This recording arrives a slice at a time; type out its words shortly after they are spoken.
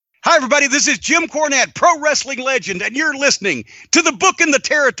Hi, everybody. This is Jim Cornette, pro wrestling legend, and you're listening to the Book in the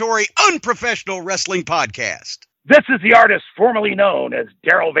Territory Unprofessional Wrestling Podcast. This is the artist formerly known as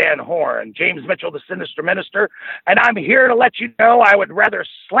Daryl Van Horn, James Mitchell, the Sinister Minister, and I'm here to let you know I would rather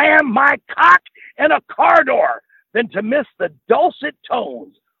slam my cock in a car door than to miss the dulcet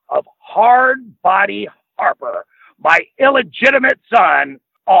tones of Hard Body Harper, my illegitimate son,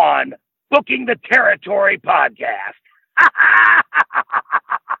 on Booking the Territory podcast.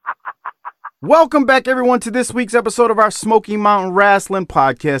 Welcome back, everyone, to this week's episode of our Smoky Mountain Wrestling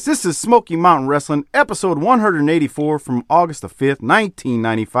Podcast. This is Smoky Mountain Wrestling, episode 184 from August the 5th,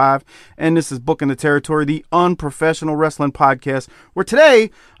 1995. And this is Booking the Territory, the Unprofessional Wrestling Podcast, where today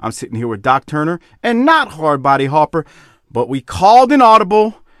I'm sitting here with Doc Turner and not Hard Body Harper, but we called an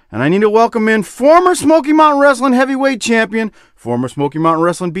audible, and I need to welcome in former Smoky Mountain Wrestling heavyweight champion, former Smoky Mountain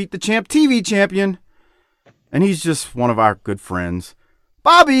Wrestling Beat the Champ TV champion, and he's just one of our good friends,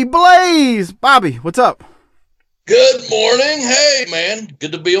 Bobby Blaze. Bobby, what's up? Good morning. Hey, man.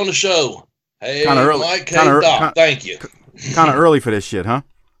 Good to be on the show. Hey, kinda early. Mike. Hey, Doc. Thank you. Kind of early for this shit, huh?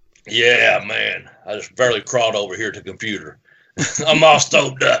 Yeah, man. I just barely crawled over here to the computer. I'm all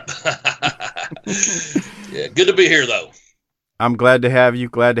stoked up. Yeah, good to be here, though. I'm glad to have you.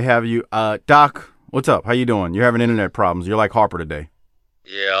 Doc, what's up? How you doing? You're having internet problems. You're like Harper today.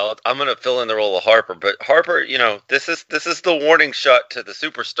 Yeah, I'm gonna fill in the role of Harper, but Harper, this is the warning shot to the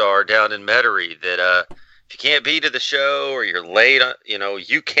superstar down in Metairie that if you can't be to the show or you're late,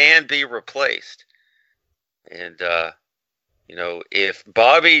 you can be replaced. And if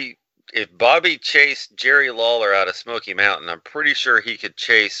Bobby chased Jerry Lawler out of Smoky Mountain, I'm pretty sure he could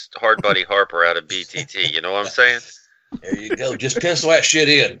chase Hard Body Harper out of BTT. You know what I'm saying? There you go. Just pencil that shit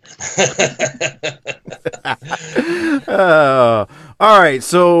in. All right.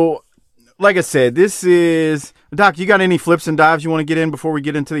 So, like I said, this is... Doc, you got any flips and dives you want to get in before we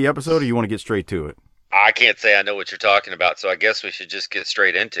get into the episode, or you want to get straight to it? I can't say I know what you're talking about, so I guess we should just get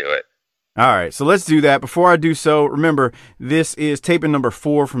straight into it. All right. So let's do that. Before I do so, remember, this is taping number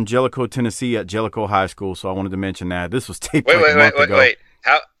 4 from Jellicoe, Tennessee at Jellicoe High School, so I wanted to mention that. This was taped a month ago. Wait.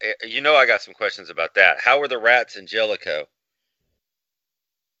 How? I got some questions about that. How were the rats in Jellicoe?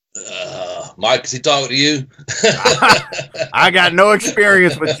 Mike, is he talking to you? I got no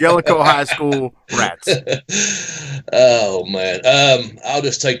experience with Jellicoe High School rats. Oh, man. I'll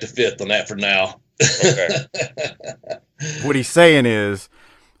just take the fifth on that for now. Okay. What he's saying is,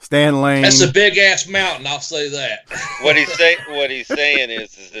 Stan Lane... That's a big-ass mountain, I'll say that. What he's saying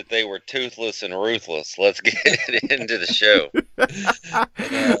is that they were toothless and ruthless. Let's get into the show. Get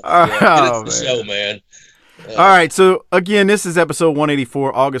into the show, man. All right, so again, this is episode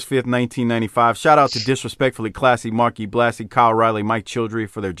 184, August 5th, 1995. Shout out to Disrespectfully Classy, Marky Blassie, Kyle Riley, Mike Childry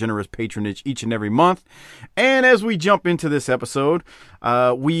for their generous patronage each and every month. And as we jump into this episode,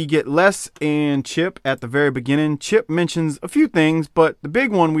 we get Les and Chip at the very beginning. Chip mentions a few things, but the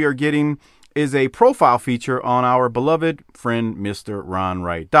big one we are getting is a profile feature on our beloved friend, Mr. Ron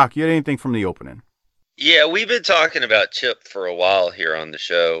Wright. Doc, you had anything from the opening? Yeah, we've been talking about Chip for a while here on the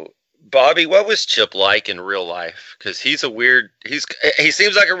show. Bobby, what was Chip like in real life? Because he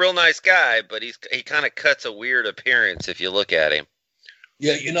seems like a real nice guy, but he kind of cuts a weird appearance if you look at him.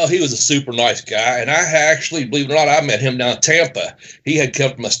 Yeah, he was a super nice guy, and I actually, believe it or not, I met him down in Tampa. He had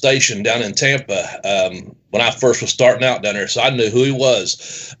come from a station down in Tampa when I first was starting out down there, so I knew who he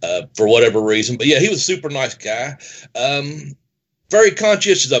was for whatever reason. But yeah, he was a super nice guy. Very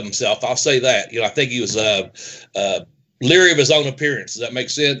conscientious of himself, I'll say that. I think he was leery of his own appearance. Does that make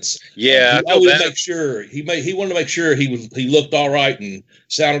sense? Yeah, he always make sure he wanted to make sure he looked all right and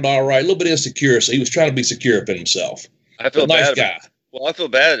sounded all right. A little bit insecure, so he was trying to be secure in himself. I feel nice bad. Guy. Well, I feel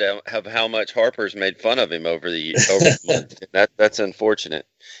bad at how much Harper's made fun of him over the months. That's unfortunate.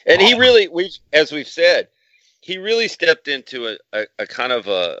 And he really, as we've said, he really stepped into a kind of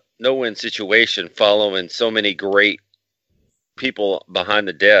a no-win situation, following so many great people behind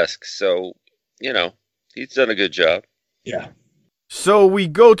the desk. So he's done a good job. Yeah. So we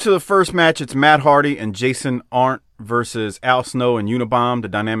go to the first match. It's Matt Hardy and Jason Arndt versus Al Snow and Unabomb, the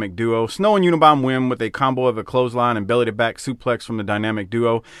dynamic duo. Snow and Unabomb win with a combo of a clothesline and belly-to-back suplex from the dynamic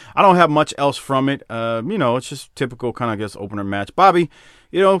duo. I don't have much else from it. It's just typical kind of, I guess, opener match. Bobby,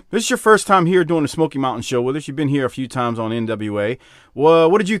 this is your first time here doing the Smoky Mountain Show with us. You've been here a few times on NWA.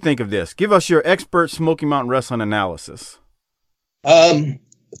 Well, what did you think of this? Give us your expert Smoky Mountain Wrestling analysis.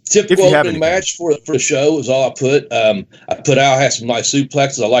 Typical opening match for the show is all I put. I put Al has some nice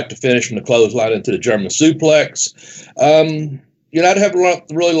suplexes. I like to finish from the clothesline into the German suplex. I didn't have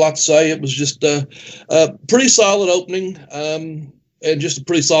really a lot to say. It was just a pretty solid opening. and just a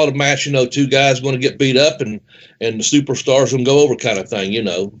pretty solid match. Two guys going to get beat up, and the superstars going to go over, kind of thing.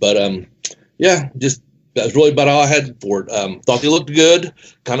 But just that was really about all I had for it. Thought they looked good,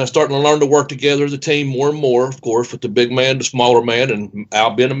 kind of starting to learn to work together as a team more and more, of course, with the big man, the smaller man, and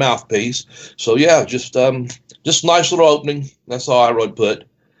Al being a mouthpiece. So just nice little opening. That's all I would put.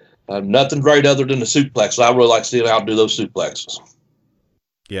 Nothing great other than the suplex. I really like seeing Al do those suplexes.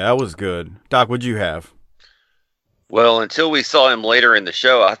 Yeah, that was good. Doc, what'd you have? Well, until we saw him later in the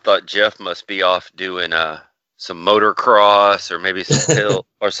show, I thought Jeff must be off doing some motocross or maybe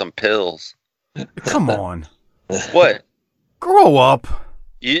some pills. Come on. What? Grow up.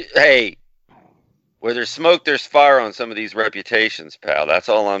 Hey, where there's smoke, there's fire on some of these reputations, pal. That's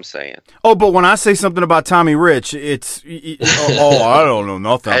all I'm saying. Oh, but when I say something about Tommy Rich, it's I don't know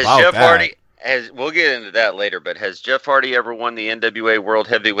nothing has about Jeff that. Hardy, we'll get into that later, but has Jeff Hardy ever won the NWA World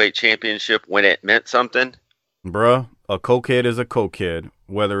Heavyweight Championship when it meant something? Bruh, a cokehead is a cokehead.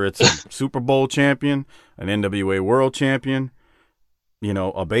 Whether it's a Super Bowl champion, an NWA World Champion,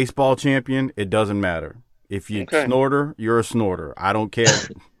 a baseball champion, it doesn't matter. If you snorter, you're a snorter. I don't care.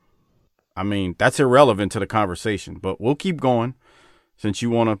 I mean, that's irrelevant to the conversation, but we'll keep going since you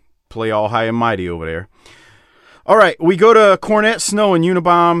want to play all high and mighty over there. All right, we go to Cornette, Snow, and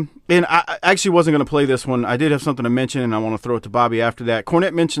Unabomber, and I actually wasn't going to play this one. I did have something to mention, and I want to throw it to Bobby after that.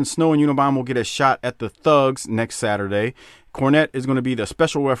 Cornette mentioned Snow and Unabomber will get a shot at the Thugs next Saturday. Cornette is going to be the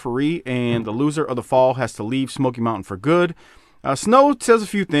special referee, and the loser of the fall has to leave Smoky Mountain for good. Snow says a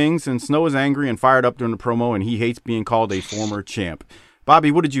few things, and Snow is angry and fired up during the promo, and he hates being called a former champ.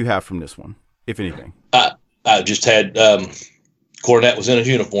 Bobby, what did you have from this one, if anything? I just had Cornette was in his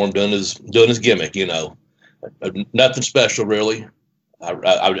uniform doing his gimmick, nothing special really.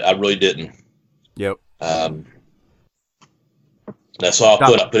 I really didn't. Yep. That's all I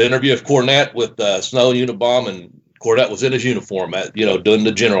put. I put an interview of Cornette with Snow and Unabomber, and Cornette was in his uniform, doing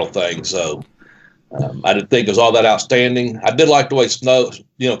the general thing. So I didn't think it was all that outstanding. I did like the way Snow,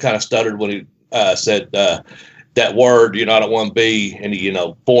 kind of stuttered when he said that word. I don't want to be any,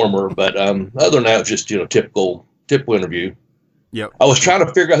 former. But other than that, it was just typical interview. Yep. I was trying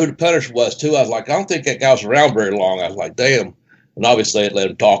to figure out who the Punisher was too. I was like, I don't think that guy was around very long. I was like, damn. And obviously, it let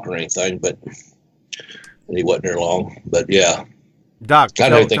him talk or anything, but he wasn't there long. But yeah, Doc,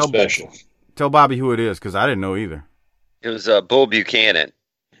 not anything special. Tell Bobby who it is, because I didn't know either. It was Bull Buchanan.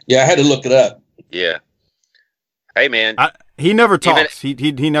 Yeah, I had to look it up. Yeah. Hey, man. He never talks. He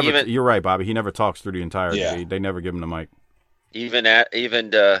never. You're right, Bobby. He never talks through the entire. Yeah. They never give him the mic. Even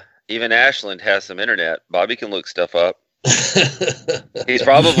Ashland has some internet. Bobby can look stuff up. He's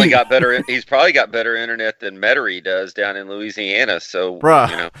probably got better internet than Metairie does down in Louisiana. So,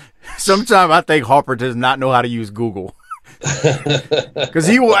 bruh, sometimes I think Harper does not know how to use Google. Because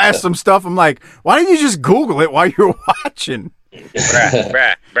he will ask some stuff. I'm like, why didn't you just Google it while you're watching?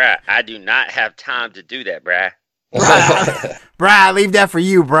 Bruh, I do not have time to do that, bruh. Bruh, leave that for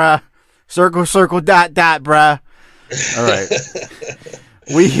you, bruh. Circle, dot, bruh. All right.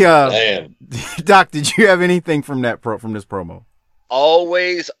 Doc, did you have anything from this promo?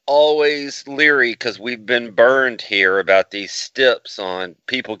 Always leery, because we've been burned here about these stips on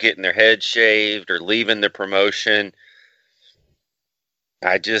people getting their heads shaved or leaving the promotion.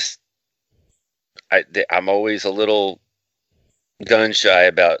 I'm always a little gun shy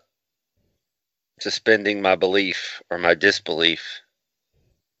about suspending my belief or my disbelief.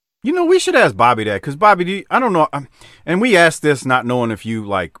 We should ask Bobby that, because Bobby, I don't know, and we asked this not knowing if you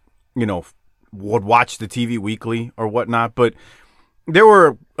would watch the TV weekly or whatnot, but there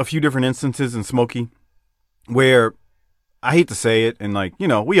were a few different instances in Smokey where, I hate to say it, and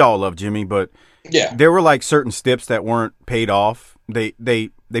we all love Jimmy, but yeah, there were certain stips that weren't paid off.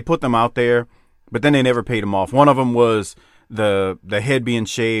 They put them out there, but then they never paid them off. One of them was the head being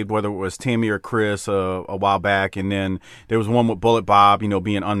shaved, whether it was Tammy or Chris a while back, and then there was one with Bullet Bob,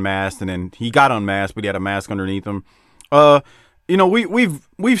 being unmasked, and then he got unmasked, but he had a mask underneath him.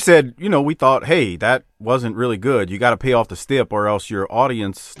 We've said, we thought, hey, that wasn't really good. You got to pay off the stip, or else your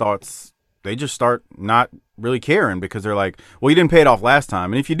audience just start not really caring, because they're like, well, you didn't pay it off last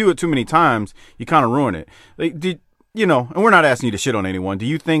time. And if you do it too many times, you kind of ruin it. And we're not asking you to shit on anyone. Do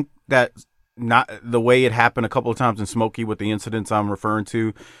you think that not the way it happened a couple of times in Smokey with the incidents I'm referring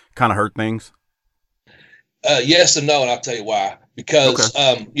to kind of hurt things? Yes and no, and I'll tell you why. Because,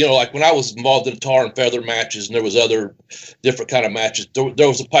 when I was involved in tar and feather matches, and there was other different kind of matches, there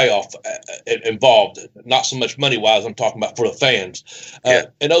was a payoff involved. Not so much money-wise, I'm talking about for the fans.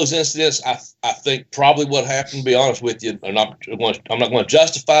 In those incidents, I think probably what happened, to be honest with you, I'm not going to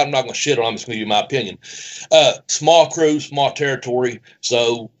justify it, I'm not going to shit on it, I'm just going to give you my opinion. Small crew, small territory.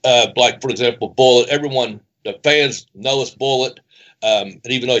 So, for example, Bullet, the fans know it's Bullet. And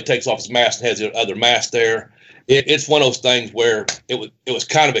even though he takes off his mask and has the other mask there, it's one of those things where it was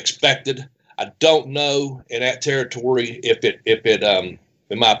kind of expected. I don't know in that territory if it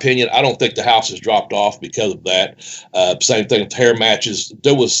in my opinion, I don't think the house has dropped off because of that. Same thing with hair matches.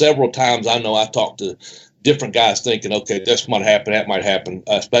 There was several times I know I talked to different guys thinking, okay, this might happen, that might happen,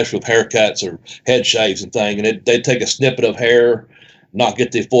 especially with haircuts or head shaves and thing. And they'd take a snippet of hair, not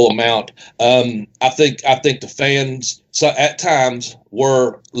get the full amount. I think the fans at times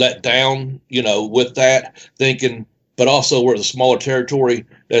were let down, with that thinking, but also we're the smaller territory.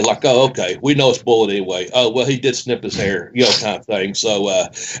 They're like, oh, okay, we know it's Bullet anyway. Oh, well, he did snip his hair, kind of thing. So,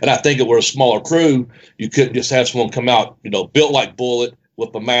 and I think if we're a smaller crew, you couldn't just have someone come out, built like Bullet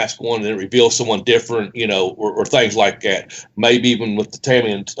with a mask on and then reveal someone different, or things like that. Maybe even with the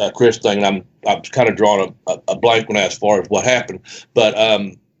Tammy and Chris thing, and I'm kind of drawing a blank one as far as what happened. But,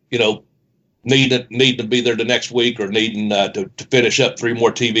 needing to be there the next week or needing to finish up 3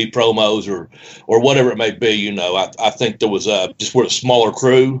 more TV promos or whatever it may be, I think there was just we're a smaller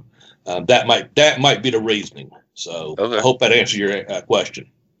crew. That might be the reasoning. So okay. I hope that answers your question.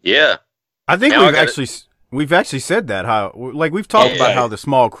 Yeah, I think we've actually said that we've talked about how the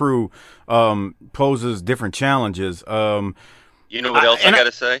small crew poses different challenges. You know what else I got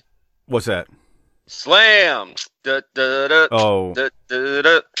to say? What's that? Slam. Da, da, da, oh. Da, da,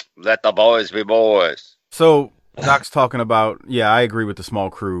 da. Let the boys be boys. So Doc's talking about, I agree with the small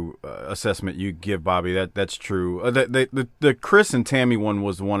crew assessment you give, Bobby. That's true. The Chris and Tammy one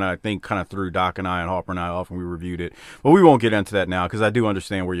was the one I think kind of threw Doc and I and Harper and I off when we reviewed it. But we won't get into that now because I do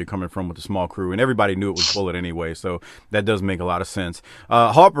understand where you're coming from with the small crew, and everybody knew it was Bullet anyway, so that does make a lot of sense.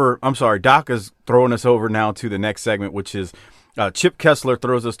 Doc is throwing us over now to the next segment, which is Chip Kessler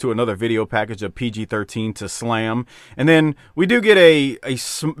throws us to another video package of PG-13 to Slam. And then we do get a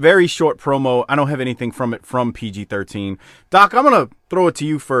very short promo. I don't have anything from it from PG-13. Doc, I'm going to throw it to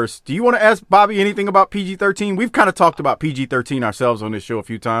you first. Do you want to ask Bobby anything about PG-13? We've kind of talked about PG-13 ourselves on this show a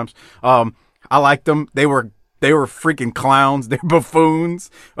few times. I liked them. They were freaking clowns. They're buffoons.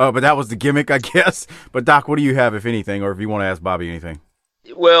 But that was the gimmick, I guess. But Doc, what do you have, if anything, or if you want to ask Bobby anything?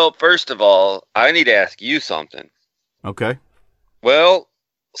 Well, first of all, I need to ask you something. Okay. Well,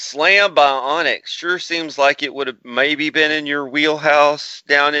 Slam by Onyx sure seems like it would have maybe been in your wheelhouse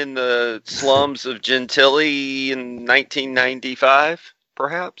down in the slums of Gentilly in 1995,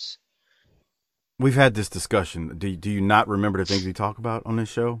 perhaps? We've had this discussion. Do you not remember the things we talk about on this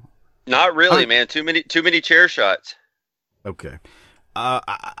show? Not really, man. Too many chair shots. Okay.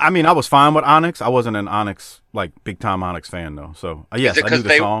 I was fine with Onyx. I wasn't an Onyx, big time Onyx fan though. So yes, I knew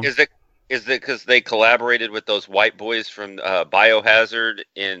the song. Is it because they collaborated with those white boys from Biohazard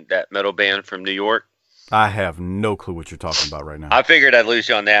in that metal band from New York? I have no clue what you're talking about right now. I figured I'd lose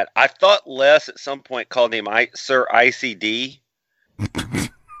you on that. I thought Les at some point called him Sir ICD.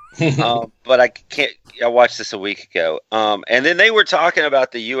 But I can't. I watched this a week ago. And then they were talking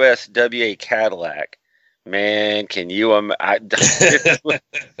about the USWA Cadillac. Man, can you the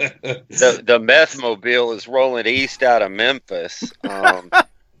meth mobile is rolling east out of Memphis.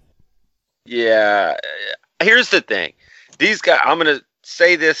 Yeah. Here's the thing. These guys, I'm going to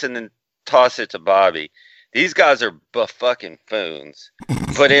say this and then toss it to Bobby. These guys are fucking foons,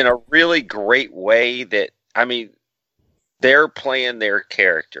 but in a really great way that, they're playing their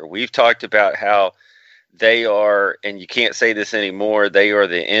character. We've talked about how they are, and you can't say this anymore, they are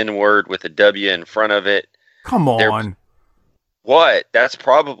the N-word with a W in front of it. Come on. What? That's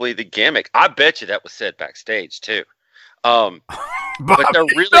probably the gimmick. I bet you that was said backstage, too. Bobby, but they're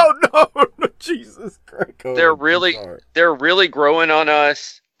really no, Jesus Christ. They're really growing on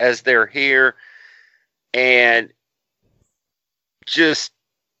us as they're here, and just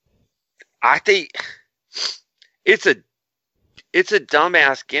I think it's a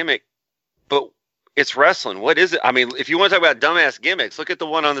dumbass gimmick, but it's wrestling. What is it? If you want to talk about dumbass gimmicks, look at the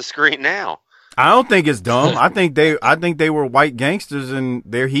one on the screen now. I don't think it's dumb. I think they were white gangsters and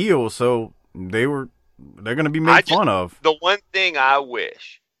they're heels, so they're going to be made fun of. The one thing I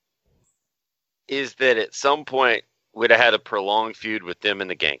wish is that at some point we'd have had a prolonged feud with them and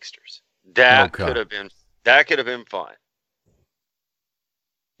the gangsters. That could have been fun.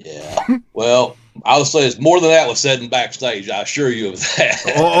 Yeah. Well, I'll say it's more than that was said in backstage. I assure you of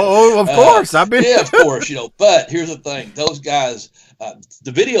that. Oh, of course. I've been. Yeah, of course. But here's the thing: those guys,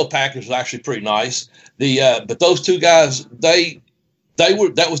 the video package was actually pretty nice. But those two guys,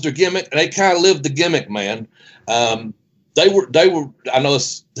 that was their gimmick, and they kind of lived the gimmick, man. They were. I know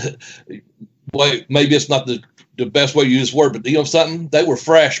it's. Maybe it's not the the best way to use this word, but you know something? They were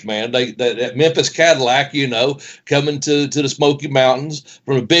fresh, man. That Memphis Cadillac, coming to the Smoky Mountains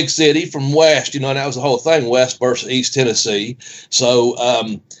from a big city from West, and that was the whole thing, West versus East Tennessee.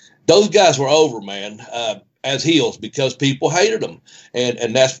 So those guys were over, man, as heels because people hated them,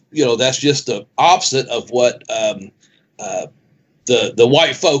 and that's just the opposite of what the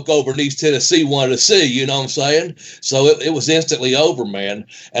white folk over in East Tennessee wanted to see, you know what I'm saying? So it was instantly over, man.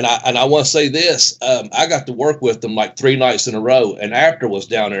 And I want to say this, I got to work with them like 3 nights in a row, and After was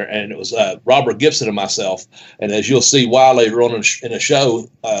down there, and it was Robert Gibson and myself. And as you'll see why later on in the show,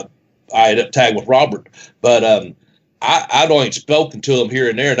 I ended up tagging with Robert. But I'd only spoken to them here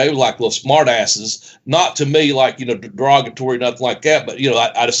and there, and they were like little smart asses. Not to me, like, derogatory, nothing like that. But,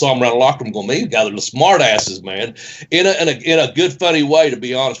 I just saw them around the locker room going, these guys are little smart asses, man, in a good, funny way, to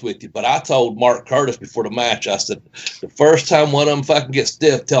be honest with you. But I told Mark Curtis before the match, I said, the first time one of them fucking gets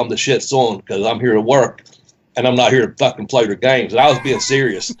stiff, tell them the shit's on, because I'm here to work. And I'm not here to fucking play their games. And I was being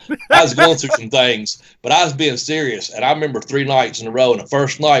serious. I was going through some things, but I was being serious. And I remember 3 nights in a row. And the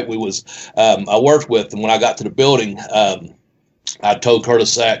first night I worked with them when I got to the building. I told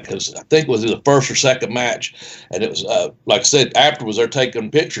Curtis that because I think it was the first or second match. And it was, like I said, After was there taking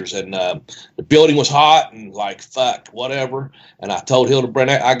pictures. And the building was hot and like, fuck, whatever. And I told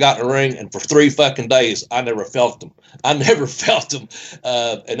Hildebrand, I got in the ring. And for 3 fucking days, I never felt them. And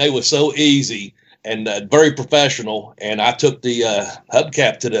they were so easy. And very professional, and I took the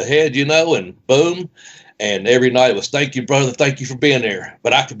hubcap to the head, and boom, and every night it was, thank you, brother, thank you for being there.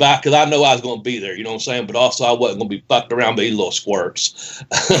 But I could buy, because I know I was going to be there, you know what I'm saying? But also I wasn't going to be fucked around by these little squirts.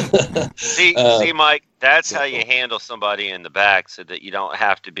 See, Mike, that's how you handle somebody in the back so that you don't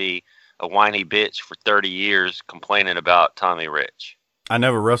have to be a whiny bitch for 30 years complaining about Tommy Rich. I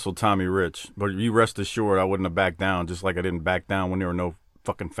never wrestled Tommy Rich, but you rest assured I wouldn't have backed down, just like I didn't back down when there were no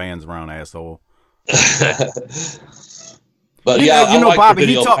fucking fans around, asshole. But yeah, Bobby,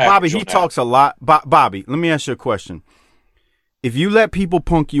 he talks a lot. Bobby, let me ask you a question. If you let people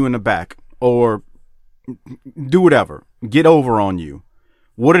punk you in the back or do whatever, get over on you,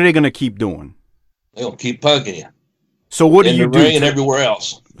 what are they going to keep doing? They're going to keep punking you. So what do you do? And everywhere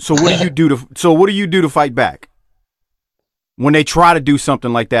else. So what do you do to fight back? When they try to do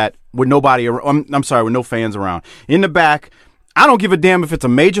something like that with nobody, with no fans around. In the back, I don't give a damn if it's a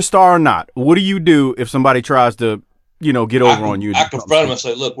major star or not. What do you do if somebody tries to, get over on you? I confront them and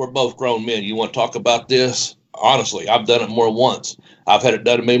say, look, we're both grown men. You want to talk about this? Honestly, I've done it more than once. I've had it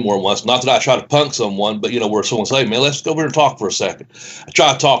done to me more than once. Not that I try to punk someone, but, where someone say, man, let's go over and talk for a second. I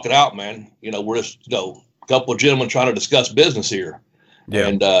try to talk it out, man. We're just, a couple of gentlemen trying to discuss business here. Yeah.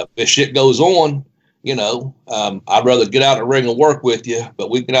 And if shit goes on, I'd rather get out in the ring and work with you, but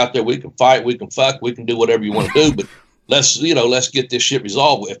we can out there, we can fight, we can fuck, we can do whatever you want to do, but let's get this shit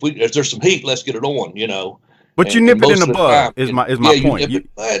resolved. If there's some heat, let's get it on, But you nip it in the bud is my point.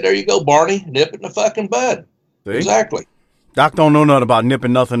 There you go, Barney. Nip it in the fucking bud. See? Exactly. Doc don't know nothing about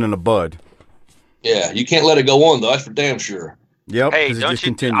nipping nothing in the bud. Yeah, you can't let it go on, though. That's for damn sure. Yep. Hey,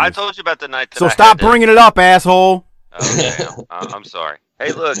 I told you about the night that So stop bringing it up, asshole. Okay, I'm sorry.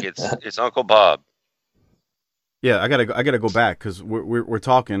 Hey, look, it's Uncle Bob. Yeah, I gotta go back because we're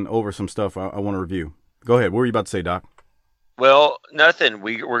talking over some stuff I want to review. Go ahead. What were you about to say, Doc? Well, nothing.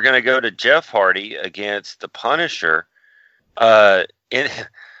 We're going to go to Jeff Hardy against the Punisher.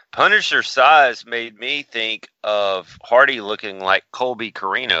 Punisher's size made me think of Hardy looking like Colby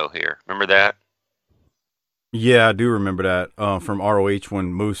Carino here. Remember that? Yeah, I do remember that from ROH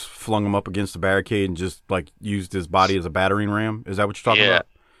when Moose flung him up against the barricade and just used his body as a battering ram. Is that what you're talking about?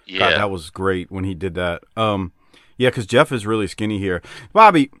 Yeah. God, that was great when he did that. Yeah, because Jeff is really skinny here.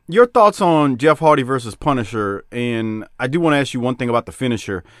 Bobby, your thoughts on Jeff Hardy versus Punisher, and I do want to ask you one thing about the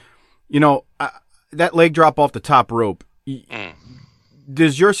finisher. That leg drop off the top rope,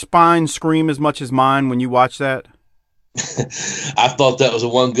 does your spine scream as much as mine when you watch that? I thought that was the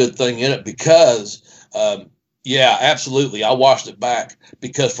one good thing in it because, yeah, absolutely. I watched it back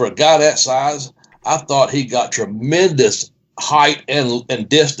because for a guy that size, I thought he got tremendous height and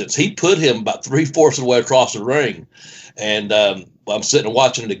distance. He put him about 3/4 of the way across the ring. And I'm sitting and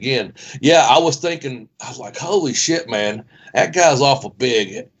watching it again. Yeah, I was like, holy shit, man, that guy's awful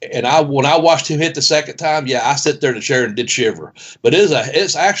big. And when I watched him hit the second time, yeah, I sat there in the chair and did shiver. But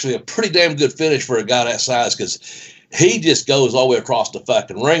it's actually a pretty damn good finish for a guy that size because he just goes all the way across the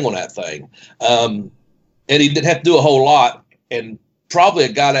fucking ring on that thing. And he didn't have to do a whole lot. And probably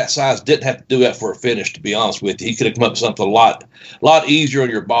a guy that size didn't have to do that for a finish, to be honest with you. He could have come up with something a lot easier on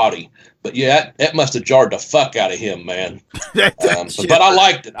your body. But yeah, that must have jarred the fuck out of him, man. But I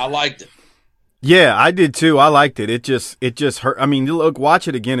liked it. Yeah, I did too. I liked it. It just hurt. I mean, look, watch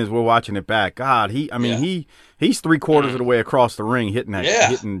it again as we're watching it back. God, his He's 3/4 of the way across the ring hitting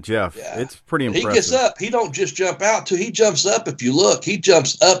Jeff. Yeah. It's pretty impressive. He gets up. He don't just jump out too. He jumps up. If you look, he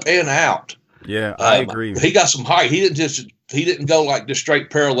jumps up and out. Yeah, I agree. He got some height. He didn't go like just straight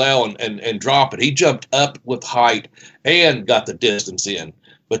parallel and drop it. He jumped up with height and got the distance in.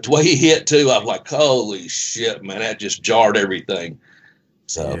 But the way he hit too, I was like, holy shit, man, that just jarred everything.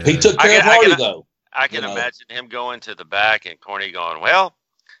 So he took care of Hardy though. I can imagine him going to the back and Corny going, well,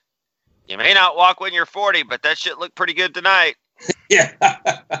 you may not walk when you're 40, but that shit looked pretty good tonight. Yeah.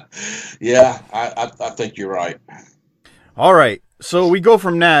 Yeah, I think you're right. All right. So we go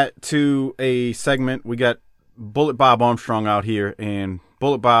from that to a segment. We got Bullet Bob Armstrong out here, and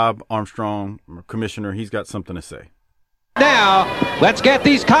Bullet Bob Armstrong, commissioner, he's got something to say. Now, let's get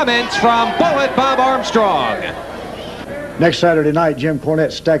these comments from Bullet Bob Armstrong. Next Saturday night, Jim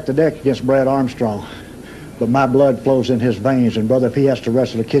Cornette stacked the deck against Brad Armstrong. But my blood flows in his veins, and brother, if he has to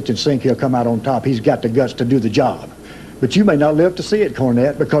wrestle the kitchen sink, he'll come out on top. He's got the guts to do the job. But you may not live to see it,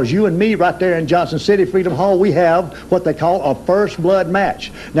 Cornette, because you and me right there in Johnson City Freedom Hall, we have what they call a first blood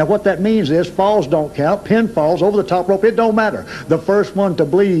match. Now, what that means is falls don't count, pinfalls, over the top rope, it don't matter. The first one to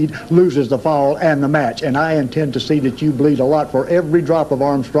bleed loses the fall and the match. And I intend to see that you bleed a lot for every drop of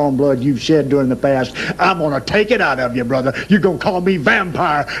Armstrong blood you've shed during the past. I'm going to take it out of you, brother. You're going to call me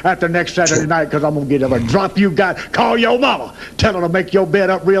vampire after next Saturday night because I'm going to get every drop you got. Call your mama. Tell her to make your bed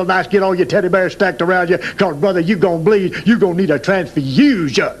up real nice. Get all your teddy bears stacked around you because, brother, you're going to bleed. You're going to need a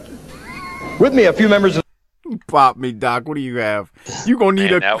transfusion. With me, a few members of... Pop me, Doc. What do you have? You're going to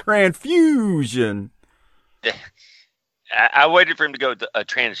need a transfusion. I waited for him to go to a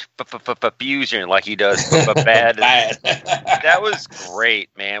transfusion like he does. Bad. That was great,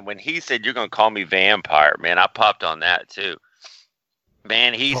 man. When he said, you're going to call me vampire, man, I popped on that, too.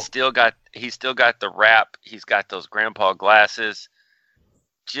 Man, he's still got the rap. He's got those grandpa glasses.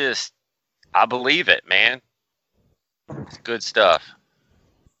 Just, I believe it, man. It's good stuff.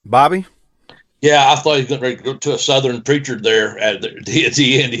 Bobby? Yeah, I thought he was going to go to a Southern preacher there at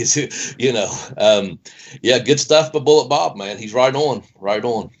the end. He's, yeah, good stuff by Bullet Bob, man. He's right on.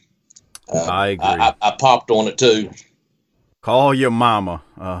 I agree. I popped on it too. Call your mama.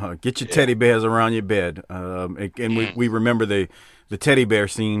 Get your teddy bears around your bed. And we remember the teddy bear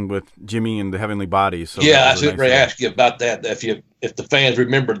scene with Jimmy and the Heavenly Bodies. So yeah, I was going to ask you about that. If the fans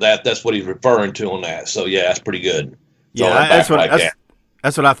remember that, that's what he's referring to on that. So yeah, that's pretty good. That's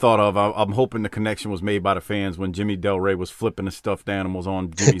what I thought of. I'm hoping the connection was made by the fans when Jimmy Del Rey was flipping the stuffed animals on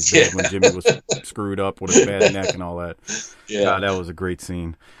Jimmy's bed when Jimmy was screwed up with his bad neck and all that. Yeah, God, that was a great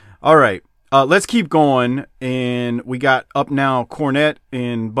scene. All right, let's keep going. And we got up now Cornette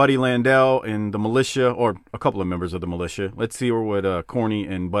and Buddy Landel and the militia, or a couple of members of the militia. Let's see what Corny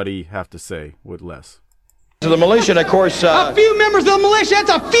and Buddy have to say with Les. To the militia, and of course... a few members of the militia, that's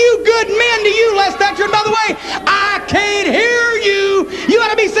a few good men to you, Les Thatcher. And by the way, I can't hear you. You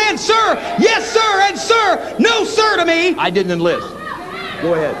ought to be saying, sir, yes, sir, and sir, no, sir to me. I didn't enlist.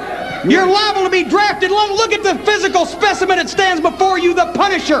 Go ahead. You're liable to be drafted long. Look at the physical specimen that stands before you, the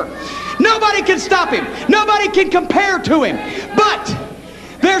Punisher. Nobody can stop him. Nobody can compare to him. But...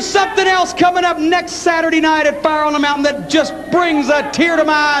 there's something else coming up next Saturday night at Fire on the Mountain that just brings a tear to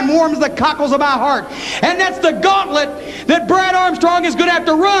my eye and warms the cockles of my heart. And that's the gauntlet that Brad Armstrong is going to have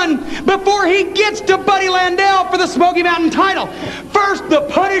to run before he gets to Buddy Landel for the Smoky Mountain title. First, the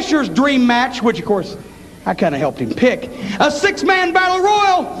Punisher's dream match, which, of course, I kind of helped him pick. A six-man battle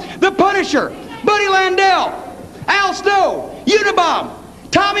royal. The Punisher, Buddy Landel, Al Snow, Unabomb,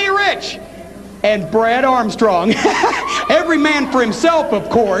 Tommy Rich, and Brad Armstrong. Every man for himself, of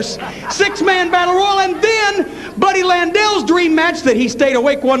course. Six-man battle royal, and then Buddy Landel's dream match that he stayed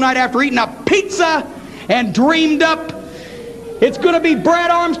awake one night after eating a pizza and dreamed up. It's going to be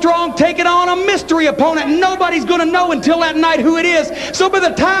Brad Armstrong taking on a mystery opponent. Nobody's going to know until that night who it is. So by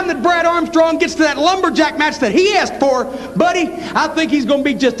the time that Brad Armstrong gets to that lumberjack match that he asked for, Buddy, I think he's going to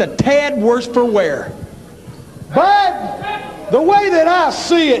be just a tad worse for wear. Bud, the way that I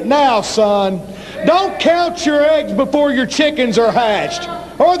see it now, son, don't count your eggs before your chickens are hatched.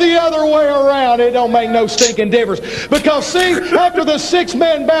 Or the other way around. It don't make no stinking difference. Because, see, after the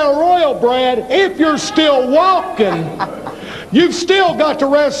six-man battle royal, Brad, if you're still walking, you've still got to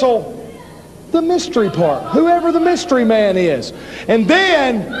wrestle the mystery part, whoever the mystery man is. And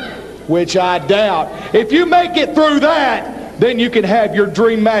then, which I doubt, if you make it through that, then you can have your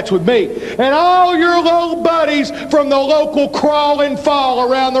dream match with me. And all your little buddies from the local crawl and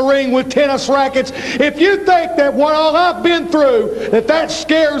fall around the ring with tennis rackets, if you think that what all I've been through, that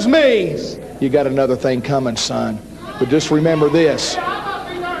scares me, you got another thing coming, son. But just remember this.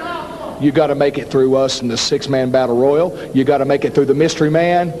 You got to make it through us in the six-man battle royal. You got to make it through the mystery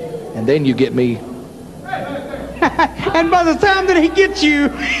man. And then you get me And by the time that he gets you,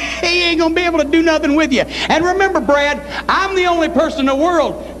 he ain't gonna be able to do nothing with you. And remember, Brad, I'm the only person in the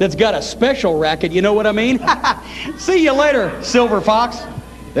world that's got a special racket, you know what I mean? See you later, Silver Fox.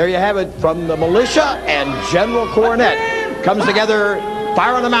 There you have it from the militia and General Cornette. Comes together,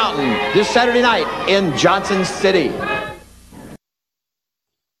 Fire on the Mountain, this Saturday night in Johnson City.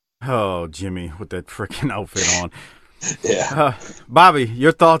 Oh, Jimmy, with that freaking outfit on. Yeah. Bobby,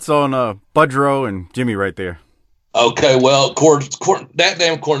 your thoughts on Budrow and Jimmy right there? Okay, well, that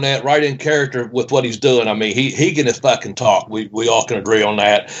damn Cornette, right in character with what he's doing. I mean, he can just fucking talk. We all can agree on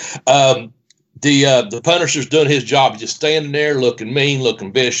that. The Punisher's doing his job, just standing there, looking mean,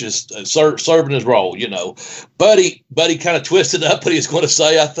 looking vicious, serving his role. You know, Buddy kind of twisted up what he was going to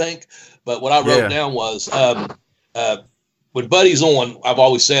say, I think. But what I wrote down was when Buddy's on, I've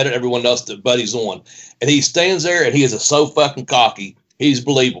always said it. Everyone knows that Buddy's on, and he stands there and he is so fucking cocky. He's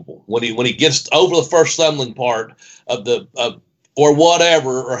believable when he gets over the first stumbling part of or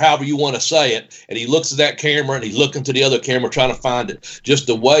whatever, or however you want to say it, and he looks at that camera and he's looking to the other camera trying to find it. Just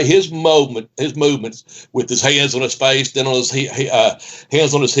the way his movements with his hands on his face, then on his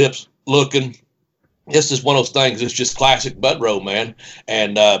hands on his hips, looking. It's just one of those things. It's just classic Budrow, man.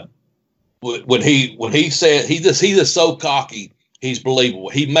 And when he said he's just so cocky. He's believable.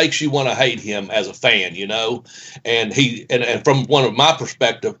 He makes you want to hate him as a fan, you know. And and from one of my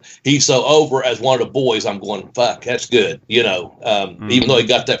perspective, he's so over as one of the boys. I'm going, fuck, that's good, you know. Even though he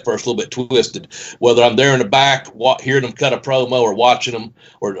got that first little bit twisted, whether I'm there in the back, hearing him cut a promo, or watching him,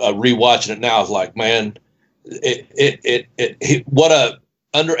 or rewatching it now, is like, man, what a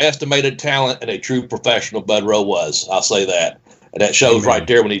underestimated talent and a true professional Budrow was. I'll say that, and that shows right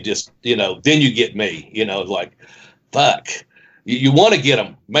there when he just, you know. Then you get me, you know, like, fuck. You want to get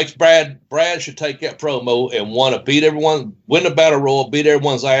him. Makes Brad should take that promo and want to beat everyone, win the battle royal, beat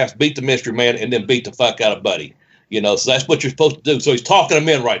everyone's ass, beat the mystery man, and then beat the fuck out of Buddy. You know, so that's what you're supposed to do. So he's talking him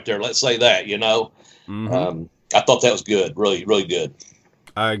in right there. Let's say that, you know. Mm-hmm. I thought that was good. Really, really good.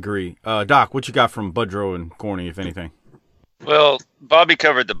 I agree. Doc, what you got from Budrow and Corny, if anything? Well, Bobby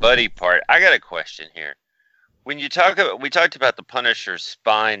covered the Buddy part. I got a question here. When we talked about the Punisher's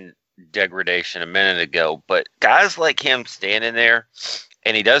spine degradation a minute ago, but guys like him standing there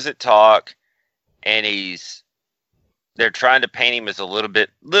and he doesn't talk, and they're trying to paint him as a little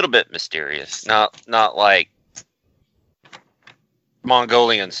bit mysterious, not like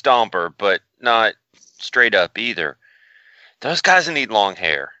Mongolian Stomper, but not straight up either. Those guys need long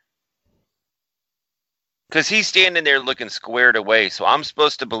hair, because he's standing there looking squared away. So I'm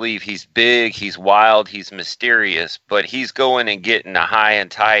supposed to believe he's big, he's wild, he's mysterious, but he's going and getting a high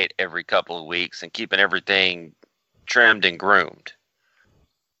and tight every couple of weeks and keeping everything trimmed and groomed.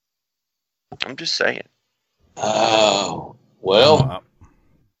 I'm just saying. Oh, well,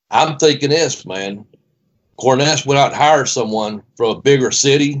 I'm thinking this, man. Cornette went out and hired someone from a bigger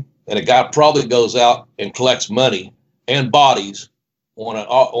city, and a guy probably goes out and collects money and bodies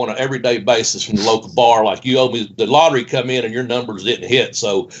on an everyday basis from the local bar. Like, you owe me, the lottery come in and your numbers didn't hit,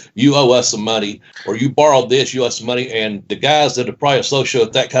 so you owe us some money, or you borrowed this, you owe us some money. And the guys that are probably associated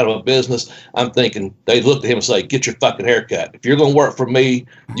with that kind of a business, I'm thinking they look at him and say, get your fucking haircut. If you're going to work for me,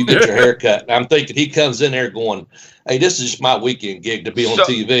 you get your haircut. And I'm thinking he comes in there going, hey, this is just my weekend gig to be on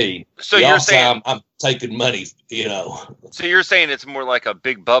TV. So you're saying I'm taking money, you know. So you're saying it's more like a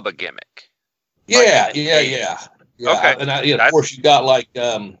Big Bubba gimmick. Yeah. Okay. And of course, you got like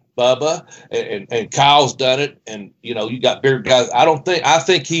Bubba and Kyle's done it, and you know, you got bigger guys. I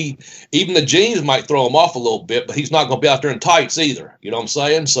think even the jeans might throw him off a little bit, but he's not going to be out there in tights either. You know what I'm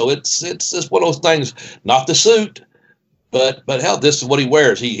saying? So it's one of those things. Not the suit, but hell, this is what he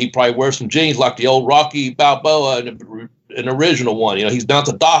wears. He probably wears some jeans like the old Rocky Balboa an original one. You know, he's down at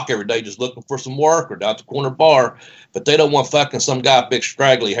the dock every day just looking for some work, or down at the corner bar. But they don't want fucking some guy big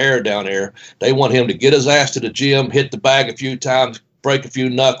straggly hair down there. They want him to get his ass to the gym, hit the bag a few times, break a few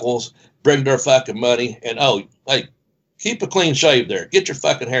knuckles, bring their fucking money, and hey, keep a clean shave there. Get your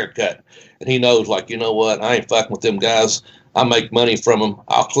fucking hair cut. And he knows, like, you know what? I ain't fucking with them guys. I make money from them.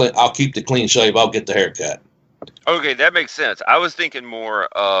 I'll keep the clean shave. I'll get the haircut. Okay, that makes sense. I was thinking more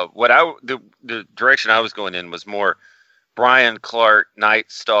the direction I was going in was more Brian Clark, Night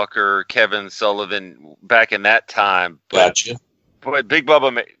Stalker, Kevin Sullivan back in that time. Gotcha. But Big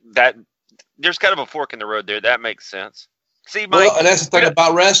Bubba, that there's kind of a fork in the road there. That makes sense. See, Mike, well, and that's the thing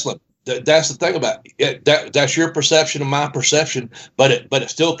about wrestling. That's the thing about it. That's your perception and my perception, but it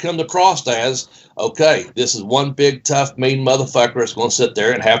still comes across as, okay, this is one big tough mean motherfucker that's going to sit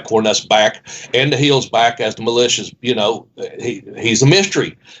there and have Cornette's back and the heels back as the militia's. You know, he's a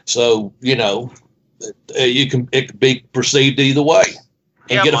mystery, so you know. It can be perceived either way,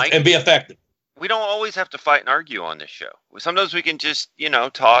 and Mike, and be effective. we don't always have to fight and argue on this show. Sometimes we can just,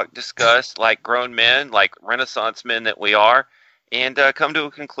 talk, discuss like grown men, like Renaissance men that we are, and come to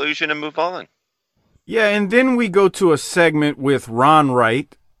a conclusion and move on. Yeah, and then we go to a segment with Ron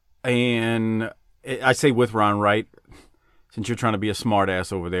Wright, and I say with Ron Wright, since you're trying to be a smart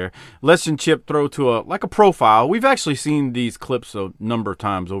ass over there. Les and Chip throw to a profile. We've actually seen these clips a number of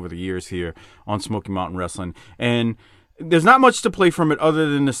times over the years here on Smoky Mountain Wrestling, and there's not much to play from it other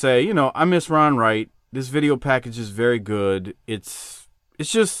than to say, I miss Ron Wright. This video package is very good. It's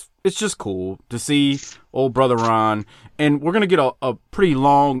just cool to see old brother Ron, and we're gonna get a pretty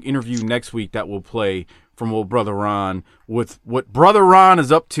long interview next week that we'll play from old brother Ron with what brother Ron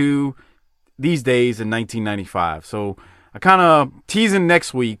is up to these days in 1995. So I kind of teasing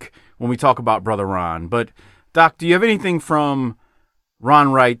next week when we talk about brother Ron. But Doc, do you have anything from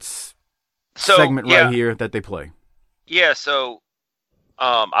Ron Wright's segment right here that they play? Yeah, so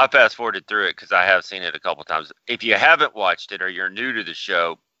I fast forwarded through it because I have seen it a couple times. If you haven't watched it or you're new to the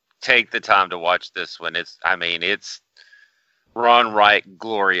show, take the time to watch this one. It's Ron Wright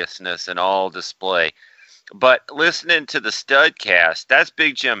gloriousness in all display. But listening to the Studcast, that's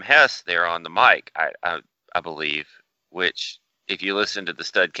Big Jim Hess there on the mic, I believe, which if you listen to the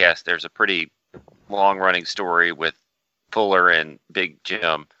Studcast, there's a pretty long-running story with Fuller and Big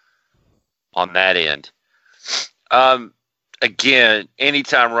Jim on that end. Again,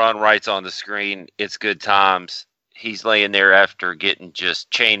 anytime Ron Wright's on the screen, it's good times. He's laying there after getting just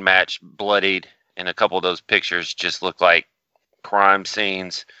chain matched, bloodied, and a couple of those pictures just look like crime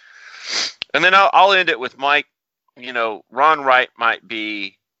scenes. And then I'll end it with Mike. Ron Wright might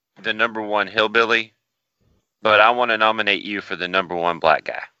be the number one hillbilly, but I want to nominate you for the number one black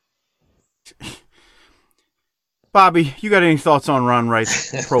guy. Bobby, you got any thoughts on Ron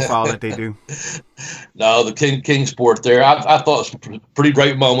Wright's profile that they do? No, the King Sport there. I thought it was some pretty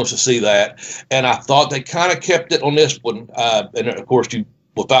great moments to see that. And I thought they kind of kept it on this one. And, of course,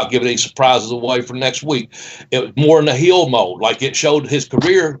 without giving any surprises away for next week, it was more in the heel mode. Like it showed his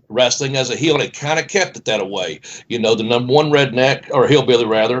career wrestling as a heel, and it kind of kept it that way. The number one redneck, or hillbilly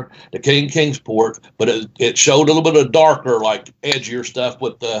rather, the King Sport, but it showed a little bit of darker, like edgier stuff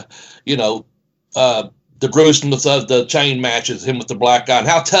with the, the gruesomeness of the chain matches, him with the black guy, and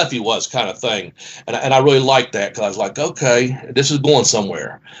how tough he was, kind of thing. And I really liked that because I was like, okay, this is going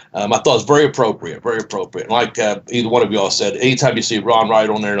somewhere. I thought it was very appropriate, very appropriate. And like either one of y'all said, anytime you see Ron Wright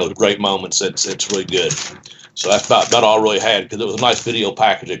on there in those great moments, it's really good. So that's about all I really had because it was a nice video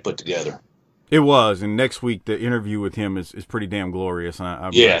package they put together. It was, and next week the interview with him is pretty damn glorious, and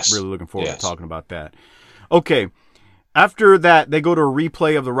I'm really looking forward to talking about that. Okay. After that, they go to a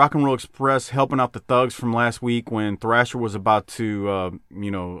replay of the Rock and Roll Express helping out the Thugs from last week when Thrasher was about to,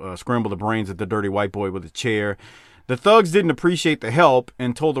 scramble the brains at the Dirty White Boy with a chair. The Thugs didn't appreciate the help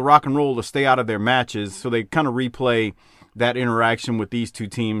and told the Rock and Roll to stay out of their matches, so they kind of replay that interaction with these two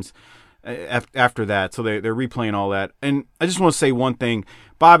teams after that. So they're replaying all that. And I just want to say one thing,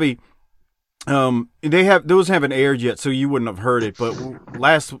 Bobby. Those haven't aired yet, so you wouldn't have heard it. But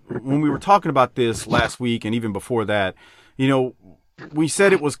when we were talking about this last week, and even before that, we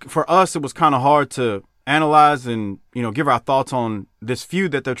said it was for us. It was kind of hard to analyze and give our thoughts on this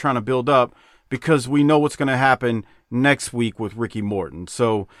feud that they're trying to build up because we know what's going to happen next week with Ricky Morton.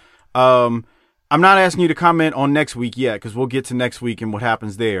 So I'm not asking you to comment on next week yet because we'll get to next week and what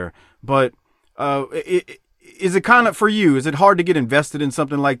happens there. But is it kind of, for you, is it hard to get invested in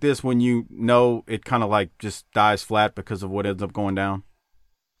something like this when it kind of like just dies flat because of what ends up going down?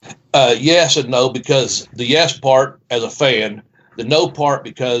 Yes and no, because the yes part as a fan, the no part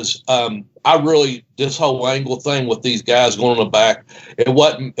because this whole angle thing with these guys going on the back, it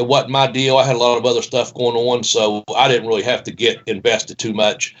wasn't my deal. I had a lot of other stuff going on, so I didn't really have to get invested too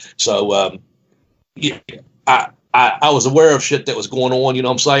much. So I was aware of shit that was going on, you know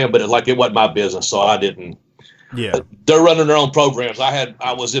what I'm saying, but it wasn't my business, so I didn't. Yeah, they're running their own programs.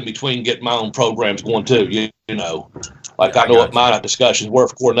 I was in between getting my own programs going too. I know what my discussions were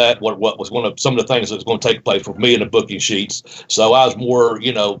for Cornette, what was some of the things that was going to take place for me in the booking sheets. So I was more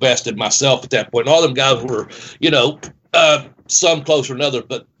vested myself at that point. And all them guys were some closer than others,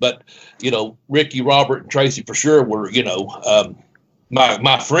 but Ricky, Robert, and Tracy for sure were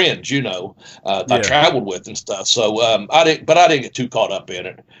my friends. I traveled with and stuff. So I didn't get too caught up in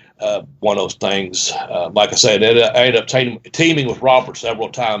it. One of those things, like I said, I ended up teaming with Robert several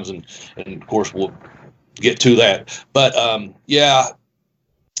times, and of course we'll get to that. But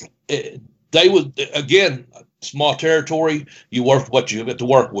they would, again, small territory. You work with what you get to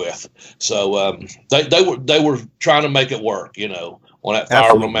work with. So they were trying to make it work, on that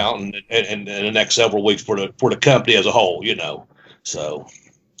Fire on the Mountain and the next several weeks for the company as a whole, So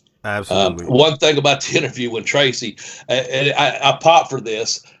Absolutely. One thing about the interview when Tracy, and I pop for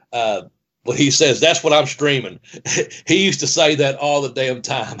this, when he says, "That's what I'm streaming." He used to say that all the damn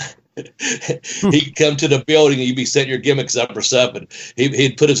time. He'd come to the building and you'd be setting your gimmicks up or something.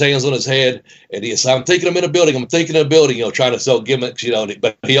 He'd put his hands on his head and he'd say, "I'm thinking I'm in a building. I'm thinking in a building," trying to sell gimmicks,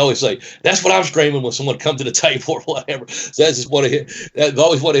 but he always say, "That's what I'm screaming" when someone comes to the table or whatever. So that's just that's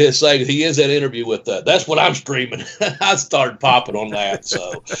always one of his sayings. He ends that interview with, "That's what I'm screaming." I started popping on that.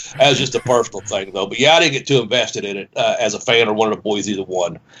 So that was just a personal thing though. But yeah, I didn't get too invested in it as a fan or one of the boys, either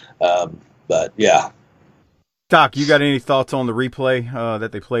one. But yeah. Doc, you got any thoughts on the replay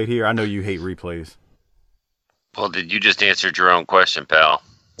that they played here? I know you hate replays. Well, did you just answer your own question, pal?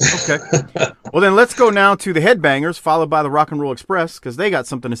 Okay. Well, then let's go now to the Headbangers, followed by the Rock and Roll Express, because they got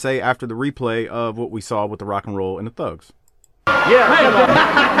something to say after the replay of what we saw with the Rock and Roll and the Thugs. Yeah,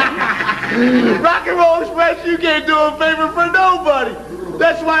 Rock and Roll Express, you can't do a favor for nobody.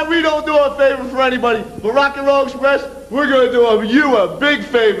 That's why we don't do a favor for anybody. But Rock and Roll Express, we're going to do you a big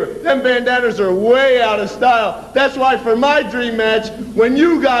favor. Them bandanas are way out of style. That's why for my dream match, when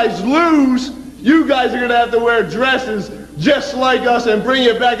you guys lose, you guys are going to have to wear dresses just like us and bring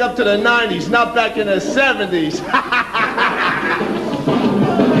it back up to the 90s, not back in the 70s.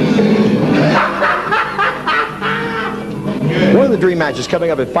 One of the dream matches coming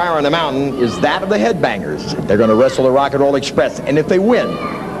up at Fire on the Mountain is that of the Headbangers. They're going to wrestle the Rock and Roll Express, and if they win,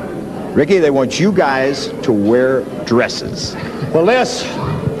 Ricky, they want you guys to wear dresses. Well, Les,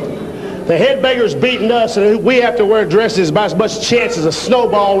 the Headbangers beating us, and we have to wear dresses about as much chance as a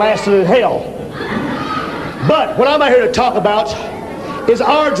snowball lasting in hell. But what I'm out here to talk about is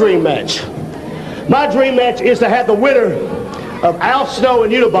our dream match. My dream match is to have the winner of Al Snow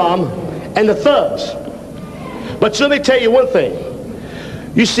and Unabomb and the Thugs. But let me tell you one thing.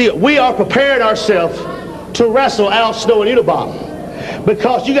 You see, we are preparing ourselves to wrestle Al Snow and Unabomb,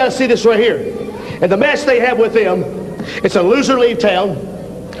 because you got to see this right here. And the match they have with them, it's a loser leave town,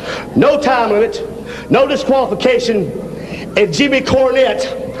 no time limit, no disqualification, and Jimmy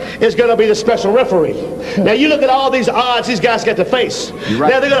Cornette is going to be the special referee. Now you look at all these odds these guys got to face. Right.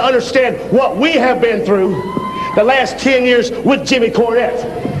 Now they're going to understand what we have been through the last 10 years with Jimmy Cornette.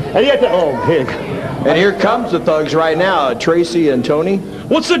 And you have to, oh, pig. And here comes the Thugs right now, Tracy and Tony.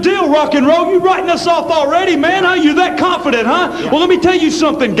 What's the deal, Rock and Roll? You writing us off already, man? Huh? You that confident, huh? Yeah. Well, let me tell you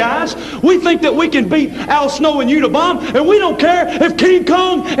something, guys. We think that we can beat Al Snow and Unabomb, and we don't care if King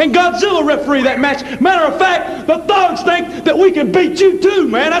Kong and Godzilla referee that match. Matter of fact, the Thugs think that we can beat you too,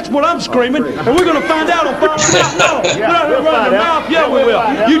 man. That's what I'm screaming. And we're going to find out on Fire on the Mountain. Yeah, we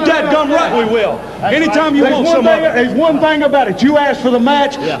will. You dadgum right, we will. Anytime you want some of it. There's one thing about it. You ask for the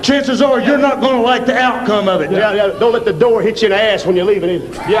match, chances are you're not going to like the outcome of it. Yeah. Don't let the door hit you in the ass when you leave it.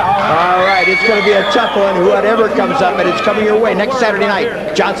 Yeah. All right. It's going to be a tough one. Whatever comes up, and it's coming your way next Saturday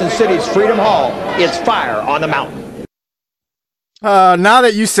night, Johnson City's Freedom Hall. It's Fire on the Mountain. Now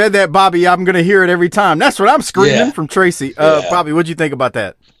that you said that, Bobby, I'm going to hear it every time. That's what I'm screaming from Tracy. Bobby, what'd you think about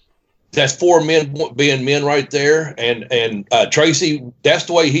that? That's 4 men being men right there. And Tracy, that's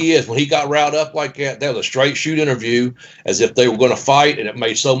the way he is. When he got riled up like that was a straight shoot interview, as if they were going to fight, and it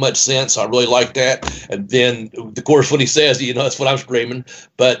made so much sense. I really like that. And then, of course, when he says, that's what I'm screaming.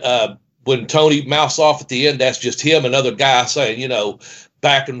 But when Tony mouths off at the end, that's just him, another guy saying,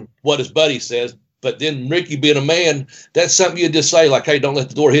 backing what his buddy says. But then Ricky being a man, that's something you just say, like, hey, don't let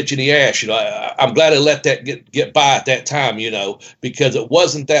the door hit you in the ass. I'm glad I let that get by at that time, because it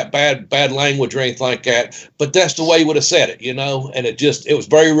wasn't that bad language or anything like that. But that's the way he would have said it, and it was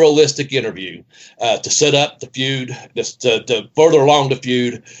very realistic interview to set up the feud, just to further along the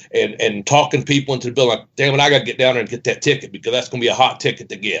feud and talking people into the building. Like, damn it, I got to get down there and get that ticket, because that's going to be a hot ticket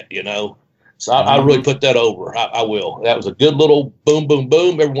to get, So I really put that over. I will. That was a good little boom, boom,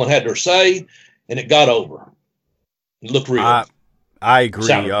 boom. Everyone had their say. And it got over. It looked real. I agree.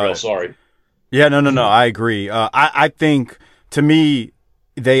 Sounded real, sorry. Yeah, no. I agree. I think, to me,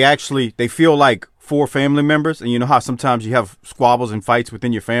 they feel like 4 family members. And you know how sometimes you have squabbles and fights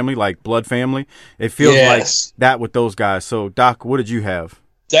within your family, like blood family? It feels like that with those guys. So, Doc, what did you have?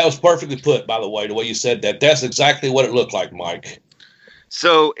 That was perfectly put, by the way you said that. That's exactly what it looked like, Mike.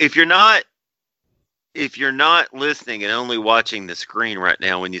 So, if you're not listening and only watching the screen right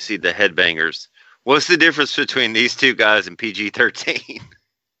now when you see the Headbangers, what's the difference between these two guys and PG-13?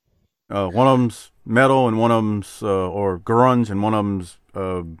 One of them's metal and one of them's or grunge and one of them's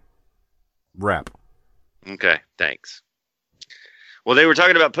rap. Okay, thanks. Well, they were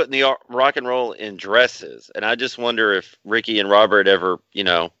talking about putting the rock and roll in dresses, and I just wonder if Ricky and Robert ever,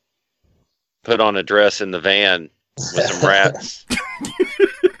 put on a dress in the van with some rats.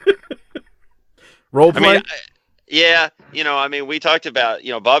 Role play? Yeah, I mean, we talked about,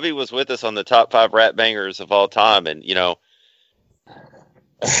 Bobby was with us on the top 5 rat bangers of all time, and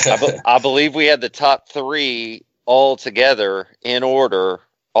I believe we had the top 3 all together in order,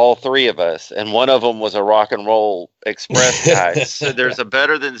 all 3 of us, and one of them was a Rock and Roll Express guy. So there's a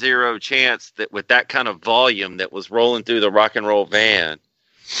better than zero chance that with that kind of volume that was rolling through the rock and roll van,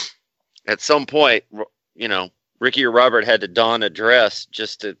 at some point, Ricky or Robert had to don a dress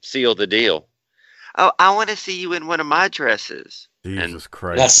just to seal the deal. Oh, I want to see you in one of my dresses. Jesus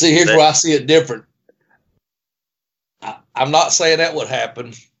Christ. Now, see, here's where I see it different. I'm not saying that would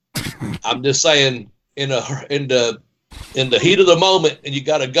happen. I'm just saying in the heat of the moment, and you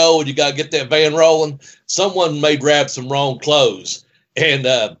got to go and you got to get that van rolling, someone may grab some wrong clothes,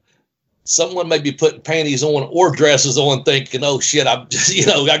 and someone may be putting panties on or dresses on, thinking, "Oh shit, I'm just,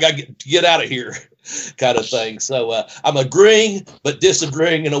 I got to get out of here," kind of thing. So I'm agreeing but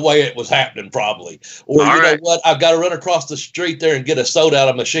disagreeing in a way it was happening probably. Or know what, I've got to run across the street there and get a soda out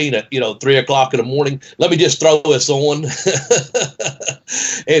of a machine at 3:00 in the morning. Let me just throw this on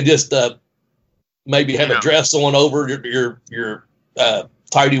and just maybe have a dress on over your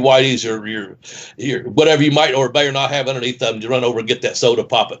tidy whities or your whatever you might or better not have underneath them to run over and get that soda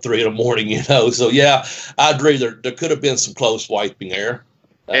pop at 3 a.m. So yeah, I agree. There could have been some close wiping there.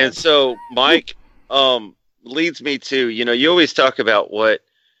 And so Mike leads me to, you always talk about what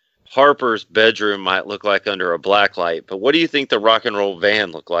Harper's bedroom might look like under a black light, but what do you think the rock and roll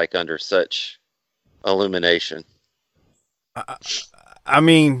van looked like under such illumination? I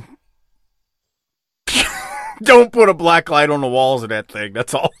mean, don't put a black light on the walls of that thing.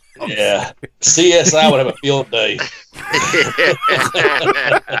 That's all. Yeah. CSI would have a field day.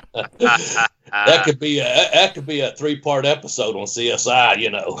 That could be a 3-part episode on CSI,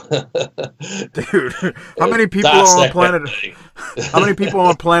 Dude, how many people are on planet? How many people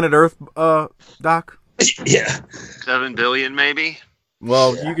on planet Earth, Doc? Yeah, 7 billion, maybe.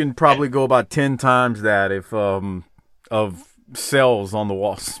 Well, you can probably go about 10 times that if of cells on the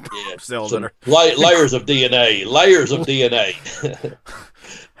walls. Yeah, cells that are layers of DNA. Layers of DNA.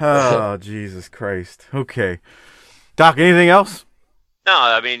 Oh, Jesus Christ. Okay, Doc. Anything else? No,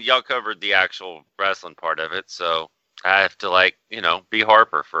 I mean, y'all covered the actual wrestling part of it, so I have to, be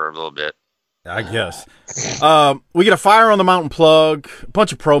Harper for a little bit. I guess. We get a Fire on the Mountain plug, a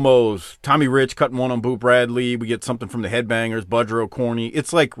bunch of promos. Tommy Rich cutting one on Boo Bradley. We get something from the Headbangers, Budger O'Corney.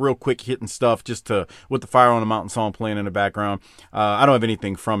 It's like real quick hitting stuff just with the Fire on the Mountain song playing in the background. I don't have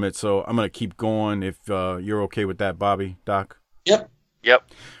anything from it, so I'm going to keep going if you're okay with that, Bobby, Doc.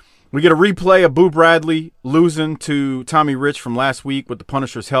 Yep. We get a replay of Boo Bradley losing to Tommy Rich from last week with the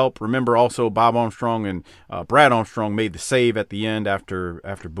Punisher's help. Remember, also Bob Armstrong and Brad Armstrong made the save at the end after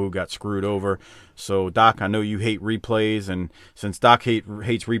Boo got screwed over. So, Doc, I know you hate replays, and since Doc hates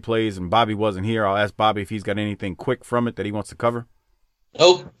replays and Bobby wasn't here, I'll ask Bobby if he's got anything quick from it that he wants to cover.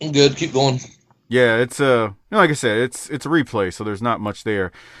 Oh, I'm good. Keep going. Yeah, it's like I said, it's a replay, so there's not much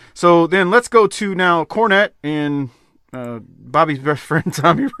there. So then let's go to now Cornette and Bobby's best friend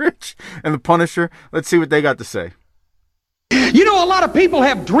Tommy Rich and the Punisher. Let's see what they got to say. A lot of people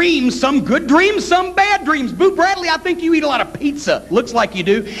have dreams, some good dreams, some bad dreams. Boo Bradley, I think you eat a lot of pizza. Looks like you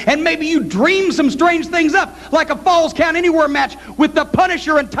do. And maybe you dream some strange things up, like a Falls Count Anywhere match with the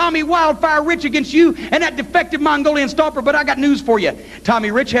Punisher and Tommy Wildfire Rich against you and that defective Mongolian Stomper. But I got news for you.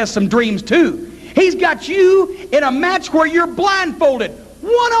 Tommy Rich has some dreams, too. He's got you in a match where you're blindfolded.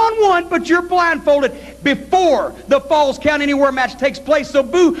 One-on-one, but you're blindfolded before the Falls Count Anywhere match takes place. So,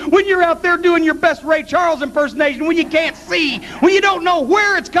 Boo, when you're out there doing your best Ray Charles impersonation, when you can't see, when you don't know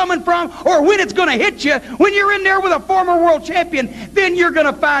where it's coming from or when it's going to hit you, when you're in there with a former world champion, then you're going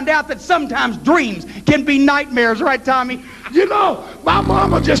to find out that sometimes dreams can be nightmares. Right, Tommy? My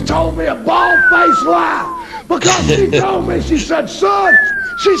mama just told me a bald-faced lie because she told me, she said, son,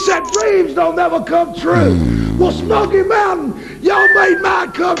 she said dreams don't never come true. Well, Smoky Mountain, y'all made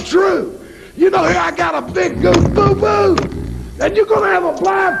mine come true. Here I got a big goof boo-boo, and you're going to have a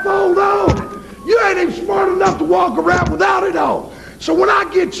blindfold on. You ain't even smart enough to walk around without it on. So when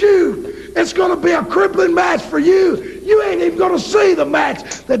I get you, it's going to be a crippling match for you. You ain't even going to see the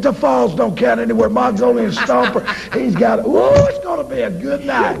match that the Falls Don't Count Anywhere. Mongolian Stomper, he's got it. Whoa, it's going to be a good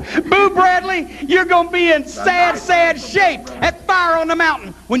night. Boo Bradley, you're going to be in sad shape at Fire on the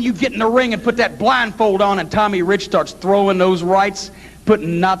Mountain when you get in the ring and put that blindfold on and Tommy Rich starts throwing those rights,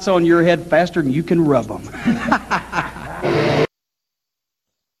 putting knots on your head faster than you can rub them.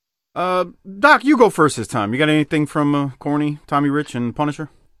 Doc, you go first this time. You got anything from Corny, Tommy Rich, and Punisher?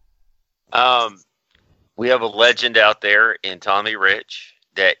 We have a legend out there in Tommy Rich,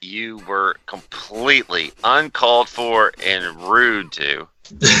 that you were completely uncalled for and rude to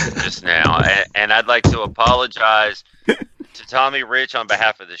just now. And I'd like to apologize to Tommy Rich on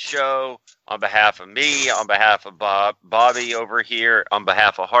behalf of the show, on behalf of me, on behalf of Bobby over here, on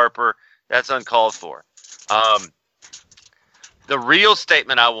behalf of Harper. That's uncalled for. The real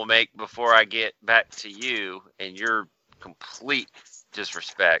statement I will make before I get back to you and your complete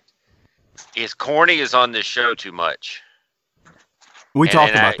disrespect is Corny is on this show too much. We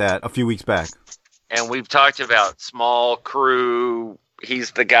talked about that a few weeks back. And we've talked about small crew.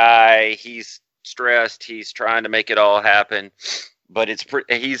 He's the guy. He's stressed. He's trying to make it all happen. But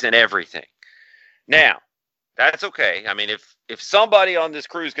he's in everything. Now, that's okay. I mean, if somebody on this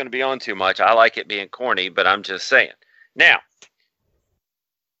crew is going to be on too much, I like it being corny, but I'm just saying. Now,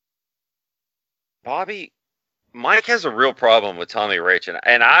 Bobby, Mike has a real problem with Tommy Rich,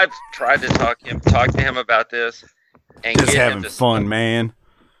 and I've tried to talk to him about this, and just having fun, man,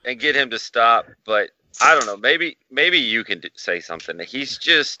 and get him to stop. But I don't know. Maybe you can say something. He's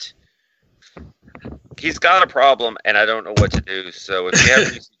got a problem, and I don't know what to do. So if you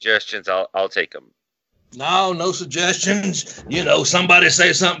have any suggestions, I'll take them. No suggestions. Somebody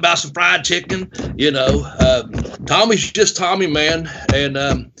say something about some fried chicken. Tommy's just Tommy, man, and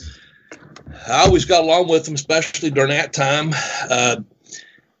I always got along with him, especially during that time.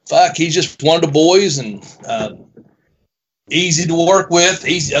 He's just one of the boys, and easy to work with.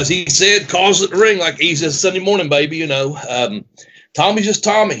 He's, as he said, calls it the ring like easy as Sunday morning, baby. Tommy's just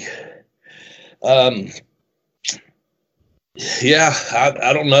Tommy. Yeah,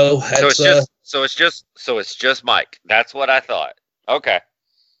 I don't know. So it's just Mike. That's what I thought. Okay,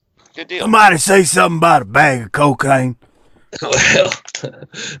 good deal. Somebody say something about a bag of cocaine. Well,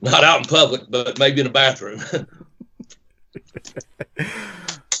 not out in public, but maybe in the bathroom.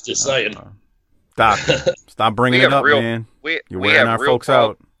 Just saying. Stop bringing it up, man. You're wearing our folks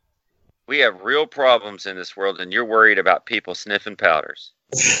out. We have real problems in this world, and you're worried about people sniffing powders.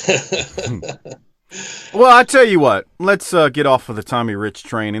 Well, I tell you what. Let's get off of the Tommy Rich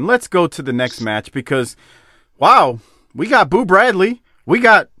train, and let's go to the next match because, wow, we got Boo Bradley. We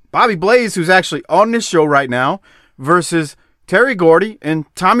got Bobby Blaze, who's actually on this show right now, versus Terry Gordy and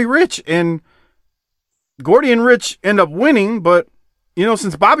Tommy Rich. And Gordy and Rich end up winning, but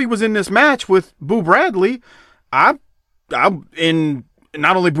since Bobby was in this match with Boo Bradley, I in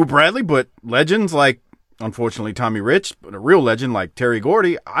not only Boo Bradley, but legends like, unfortunately, Tommy Rich, but a real legend like Terry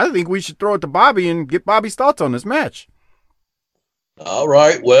Gordy, I think we should throw it to Bobby and get Bobby's thoughts on this match. All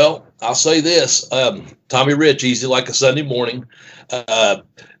right. Well, I'll say this. Tommy Rich, easy like a Sunday morning. And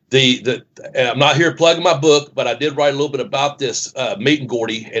I'm not here plugging my book, but I did write a little bit about this meeting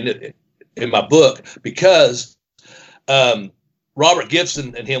Gordy in my book because Robert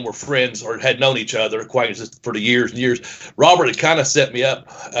Gibson and him were friends or had known each other, acquaintances for the years and years. Robert had kind of set me up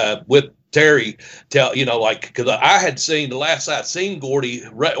with Terry, because I had seen the last I'd seen Gordy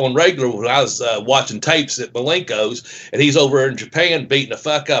on regular when I was watching tapes at Malenko's, and he's over in Japan beating the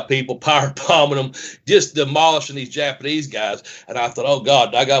fuck out people, power bombing them, just demolishing these Japanese guys. And I thought, oh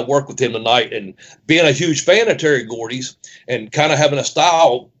God, I got to work with him tonight. And being a huge fan of Terry Gordy's and kind of having that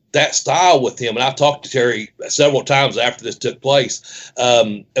style with him, and I talked to Terry several times after this took place.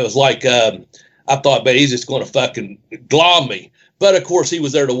 It was like I thought, man, he's just going to fucking glom me. But, of course, he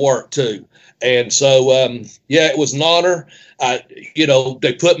was there to work, too. And so, it was an honor.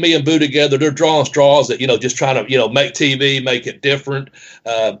 They put me and Boo together. They're drawing straws that, just trying to, make TV, make it different,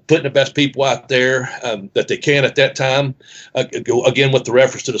 putting the best people out there that they can at that time, again, with the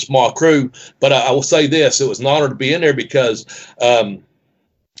reference to the small crew. But I will say this. It was an honor to be in there because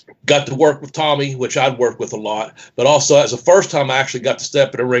got to work with Tommy, which I'd worked with a lot, but also as the first time I actually got to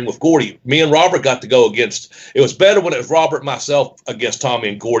step in a ring with Gordy. Me and Robert got to go against. It was better when it was Robert and myself against Tommy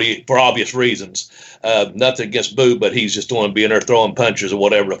and Gordy for obvious reasons. Nothing against Boo, but he's just doing being there throwing punches or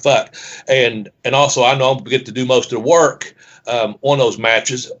whatever the fuck. And also I know I'm get to do most of the work on those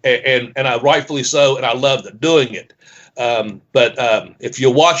matches, and I rightfully so, and I love doing it. But if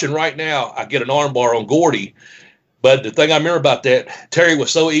you're watching right now, I get an armbar on Gordy. But the thing I remember about that, Terry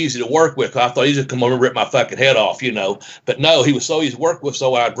was so easy to work with. I thought he's going to come over and rip my fucking head off, But no, he was so easy to work with. So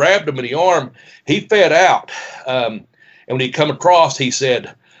when I grabbed him in the arm, he fed out. And when he come across, he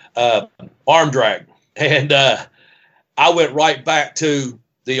said, arm drag. And I went right back to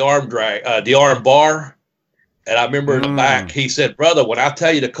the arm drag, the arm bar. And I remember in the back, he said, brother, when I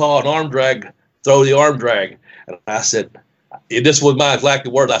tell you to call an arm drag, throw the arm drag. And I said, this was my exact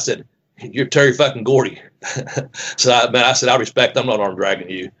words. I said, you're Terry fucking Gordy. So I said, I respect, I'm not arm dragging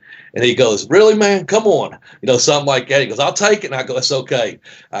you. And he goes, really, man? Come on. Something like that. He goes, I'll take it. And I go, it's okay.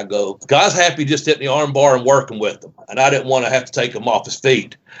 I go, guy's happy just hitting the arm bar and working with him. And I didn't want to have to take him off his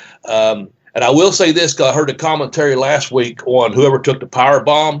feet. And I will say this, because I heard a commentary last week on whoever took the power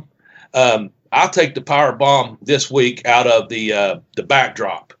bomb. I'll take the power bomb this week out of the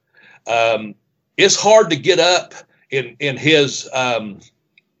backdrop. It's hard to get up in his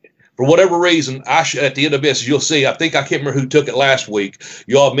for whatever reason. At the end of this, you'll see. I can't remember who took it last week.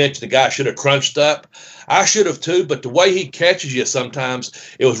 You all mentioned the guy should have crunched up. I should have too, but the way he catches you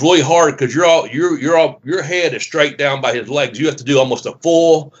sometimes, it was really hard because your head is straight down by his legs. You have to do almost a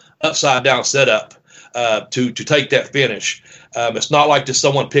full upside down setup to take that finish. It's not like just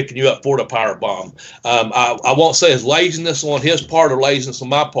someone picking you up for the power bomb. I won't say it's laziness on his part or laziness on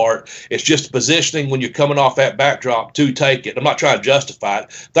my part. It's just positioning when you're coming off that backdrop to take it. I'm not trying to justify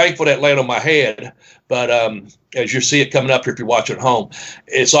it. Thankful that landed on my head, but as you see it coming up here if you're watching at home,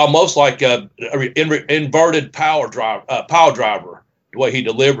 it's almost like an inverted power driver, the way he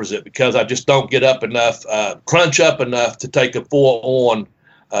delivers it, because I just don't get up enough, crunch up enough to take a full-on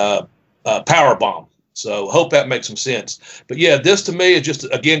power bomb. So hope that makes some sense. But yeah, this to me, it just,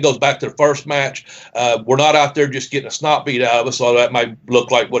 again, goes back to the first match. We're not out there just getting a snot beat out of us, so that might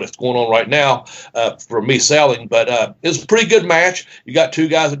look like what is going on right now for me selling. But it's a pretty good match. You got two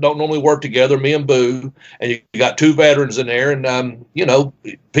guys that don't normally work together, me and Boo, and you got two veterans in there. And,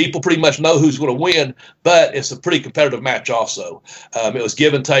 people pretty much know who's going to win, but it's a pretty competitive match also. It was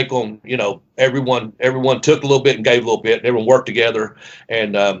give and take on, everyone took a little bit and gave a little bit, and everyone worked together.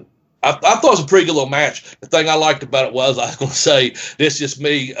 And I thought it was a pretty good little match. The thing I liked about it was, I was going to say, this is just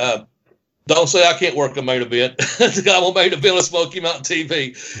me. Don't say I can't work a main event. I'm a main event of Smoky Mountain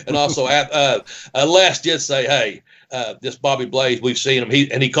TV. And also, Les did say, hey, this Bobby Blaze, we've seen him.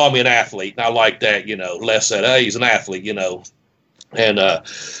 He called me an athlete. And I like that, Les said, hey, he's an athlete, And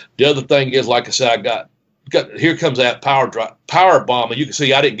the other thing is, like I said, I got here comes that power bomb, and you can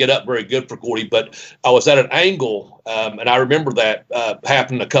see I didn't get up very good for Gordy, but I was at an angle, and I remember that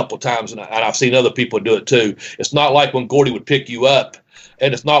happening a couple of times, and I've seen other people do it too. It's not like when Gordy would pick you up,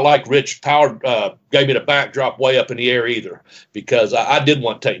 and it's not like Rich gave me the backdrop way up in the air either, because I did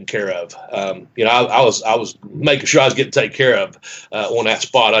want taken care of. I was making sure I was getting taken care of on that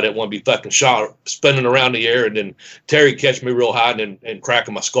spot. I didn't want to be fucking spinning around the air and then Terry catch me real high and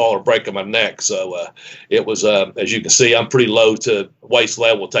cracking my skull or breaking my neck. So it was, as you can see, I'm pretty low to waist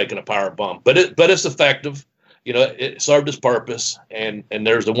level taking a power bomb, but it's effective. It served its purpose, and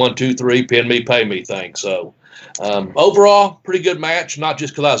there's the 1, 2, 3 pin me, pay me thing. So overall, pretty good match, not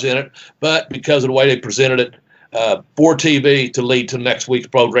just because I was in it, but because of the way they presented it for TV to lead to next week's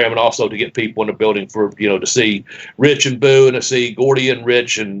program, and also to get people in the building for, to see Rich and Boo and to see Gordy and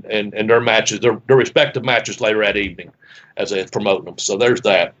Rich and their matches, their respective matches later that evening as they promote them. So there's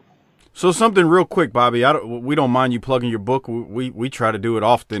that. So something real quick, Bobby. We don't mind you plugging your book. We try to do it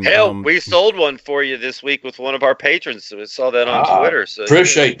often. Hell, we sold one for you this week with one of our patrons. So we saw that on Twitter. So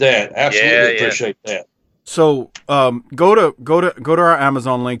appreciate that. Absolutely appreciate that. So go to our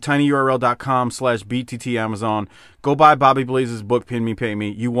Amazon link, tinyurl.com/BTT Amazon. Go buy Bobby Blaze's book, Pin Me, Pay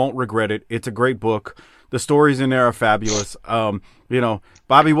Me. You won't regret it. It's a great book. The stories in there are fabulous.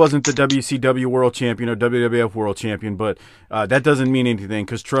 Bobby wasn't the WCW World Champion or WWF World Champion, but that doesn't mean anything,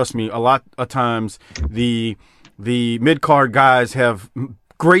 because trust me, a lot of times the mid-card guys have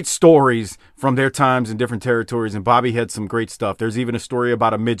great stories from their times in different territories, and Bobby had some great stuff. There's even a story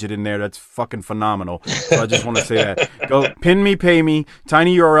about a midget in there that's fucking phenomenal. So I just want to say that. Go Pin Me, Pay Me,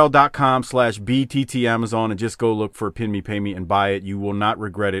 tinyurl.com/BTT Amazon, and just go look for Pin Me, Pay Me and buy it. You will not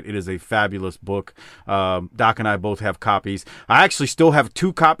regret it. It is a fabulous book. Doc and I both have copies. I actually still have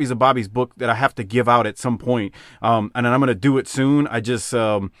 2 copies of Bobby's book that I have to give out at some point, and I'm going to do it soon. I just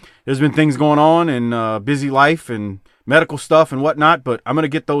there's been things going on in busy life and medical stuff and whatnot, but I'm going to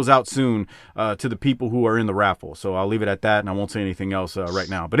get those out soon to the people who are in the raffle. So I'll leave it at that, and I won't say anything else right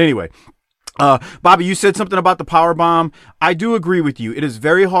now. But anyway, Bobby, you said something about the power bomb. I do agree with you. It is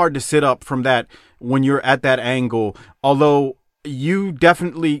very hard to sit up from that when you're at that angle, although you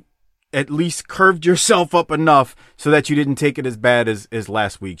definitely at least curved yourself up enough so that you didn't take it as bad as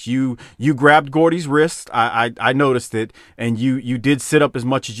last week's. You grabbed Gordy's wrist. I noticed it, and you did sit up as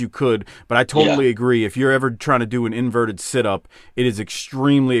much as you could, but I totally agree. If you're ever trying to do an inverted sit up, it is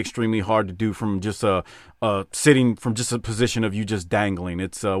extremely, extremely hard to do from just a sitting from just a position of you just dangling.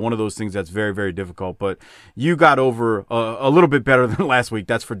 It's one of those things that's very, very difficult. But you got over a little bit better than last week.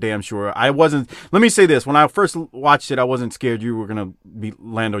 That's for damn sure. I wasn't. Let me say this: when I first watched it, I wasn't scared you were gonna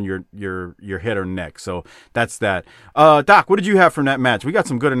land on your head or neck. So that's that. Doc, what did you have from that match? We got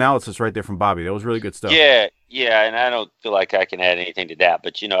some good analysis right there from Bobby. That was really good stuff. Yeah, and I don't feel like I can add anything to that.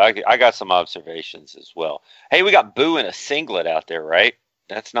 But I got some observations as well. Hey, we got Boo in a singlet out there, right?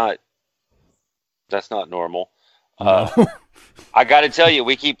 That's not normal. I got to tell you,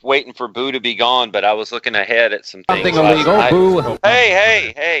 we keep waiting for Boo to be gone, but I was looking ahead at some things. Something illegal, Boo.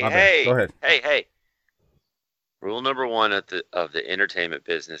 Hey. Go ahead. Hey. Rule number 1 of the entertainment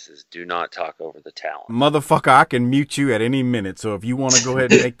business is do not talk over the talent. Motherfucker, I can mute you at any minute. So if you want to go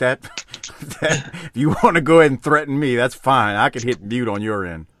ahead and make that if you want to go ahead and threaten me, that's fine. I could hit mute on your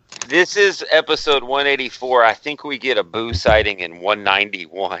end. This is episode 184. I think we get a Boo sighting in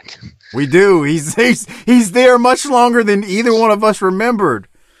 191. We do. He's there much longer than either one of us remembered.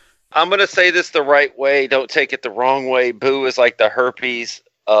 I'm going to say this the right way. Don't take it the wrong way. Boo is like the herpes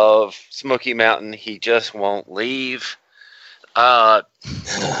of Smoky Mountain. He just won't leave. I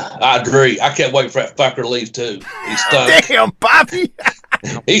agree. I can't wait for that fucker to leave too. He's stuck. Damn, Bobby.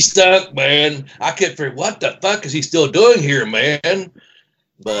 He's stuck, man. I can't figure what the fuck is he still doing here, man.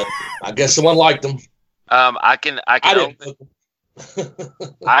 But I guess someone liked him. I can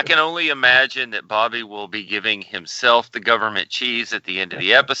only imagine that Bobby will be giving himself the government cheese at the end of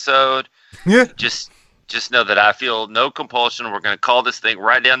the episode. Yeah. Just know that I feel no compulsion. We're going to call this thing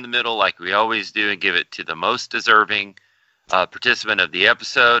right down the middle like we always do and give it to the most deserving participant of the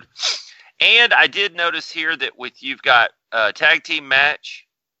episode. And I did notice here that you've got a tag team match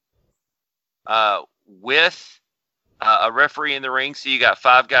with a referee in the ring, so you got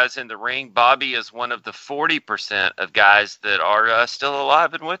 5 guys in the ring. Bobby is one of the 40% of guys that are still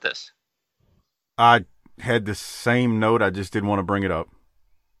alive and with us. I had the same note. I just didn't want to bring it up.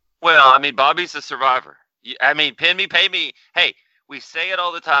 Well, I mean, Bobby's a survivor. I mean, pin me, pay me. Hey, we say it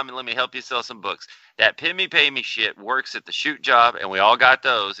all the time, and let me help you sell some books. That pin me, pay me shit works at the shoot job, and we all got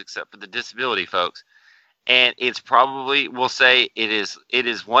those except for the disability folks. And it's probably, we'll say, it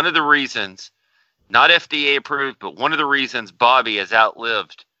is one of the reasons, not FDA approved, but one of the reasons Bobby has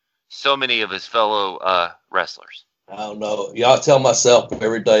outlived so many of his fellow wrestlers. I don't know. Y'all tell myself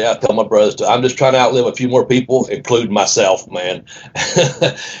every day. I tell my brothers, I'm just trying to outlive a few more people, including myself, man.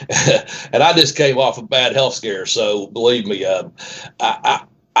 And I just came off a bad health scare. So believe me, I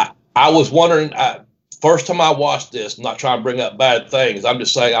was wondering, first time I watched this, I'm not trying to bring up bad things. I'm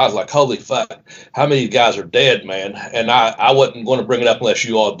just saying, I was like, holy fuck, how many guys are dead, man? And I wasn't going to bring it up unless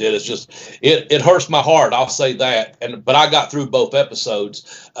you all did. It's just, it hurts my heart. I'll say that. But I got through both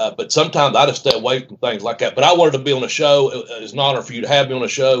episodes. But sometimes I just stay away from things like that. But I wanted to be on the show. It was an honor for you to have me on the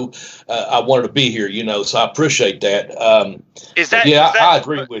show. I wanted to be here, so I appreciate that. I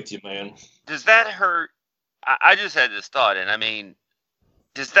agree with you, man. Does that hurt? I just had this thought, and I mean,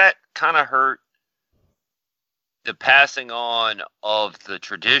 does that kind of hurt the passing on of the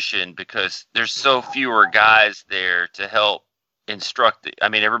tradition because there's so fewer guys there to help instruct?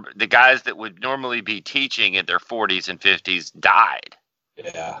 The guys that would normally be teaching in their 40s and 50s died.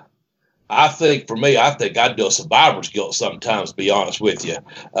 Yeah. I think I'd do a survivor's guilt sometimes, to be honest with you.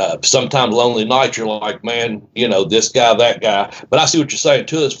 Sometimes lonely nights, you're like, man, this guy, that guy. But I see what you're saying,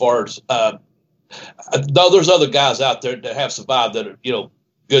 too, as far as, though there's other guys out there that have survived that are,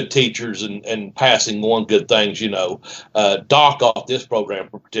 good teachers and passing on good things, Doc off this program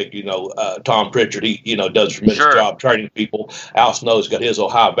in particular, Tom Pritchard, he, does a tremendous job training people. Al Snow's got his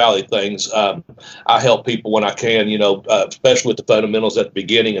Ohio Valley things. I help people when I can, especially with the fundamentals at the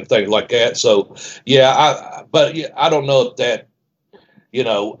beginning and things like that. So, I don't know if that,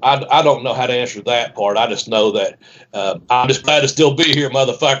 I don't know how to answer that part. I just know that I'm just glad to still be here,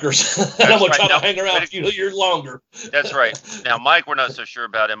 motherfuckers. And I'm going to try to hang around a few years longer. That's right. Now, Mike, we're not so sure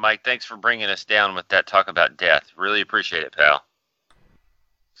about it. Mike, thanks for bringing us down with that talk about death. Really appreciate it, pal.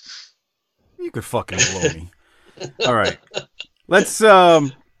 You could fucking blow me. All right. Let's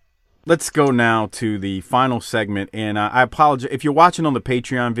go now to the final segment. And I apologize. If you're watching on the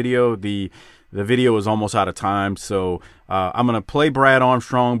Patreon video, the video is almost out of time, so I'm going to play Brad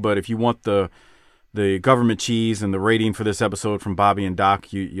Armstrong, but if you want the government cheese and the rating for this episode from Bobby and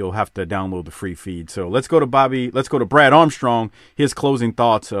Doc, you'll have to download the free feed. So let's go to Brad Armstrong, his closing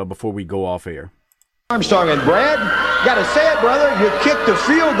thoughts before we go off air. Armstrong and Brad, got to say it, brother, you kicked the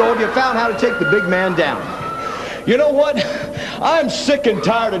field goal, you found how to take the big man down. You know what? I'm sick and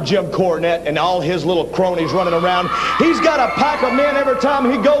tired of Jim Cornette and all his little cronies running around. He's got a pack of men every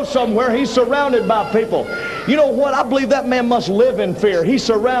time he goes somewhere. He's surrounded by people. You know what? I believe that man must live in fear. He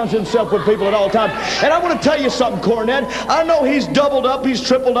surrounds himself with people at all times. And I want to tell you something, Cornette. I know he's doubled up, he's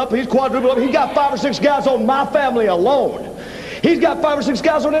tripled up, he's quadrupled up. He's got 5 or 6 guys on my family alone. He's got 5 or 6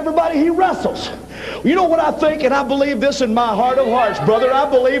 guys on everybody he wrestles. You know what I think, and I believe this in my heart of hearts, brother. I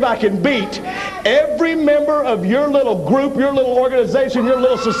believe I can beat every member of your little group, your little organization, your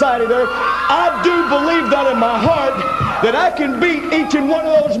little society there. I do believe that in my heart, that I can beat each and one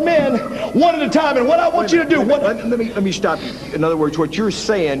of those men one at a time. And what I want you to do... Let me stop you. In other words, what you're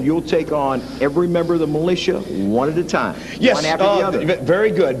saying, you'll take on every member of the militia one at a time. Yes, one after the other. Very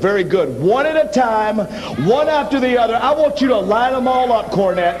good, very good. One at a time, one after the other. I want you to line them all up,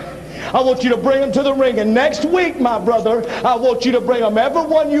 Cornette. I want you to bring them to the ring. And next week, my brother, I want you to bring them every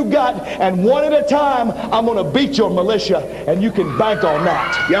one you got. And one at a time, I'm going to beat your militia. And you can bank on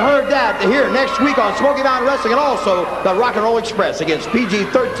that. You heard that here next week on Smoky Mountain Wrestling, and also the Rock and Roll Express against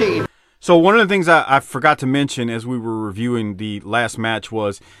PG-13. So one of the things I forgot to mention as we were reviewing the last match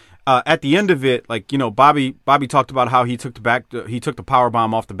was at the end of it, like, you know, Bobby talked about how he took the power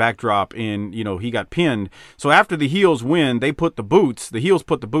bomb off the backdrop and, you know, he got pinned. So after the heels win, the heels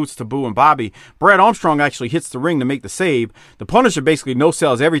put the boots to Boo and Bobby. Brad Armstrong actually hits the ring to make the save. The Punisher basically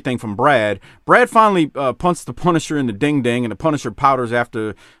no-sells everything from Brad. Brad finally punts the Punisher in the ding-ding, and the Punisher powders out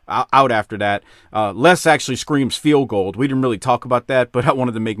after that. Les actually screams field goal. We didn't really talk about that, but I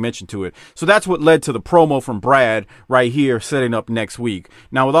wanted to make mention to it. So that's what led to the promo from Brad right here, setting up next week.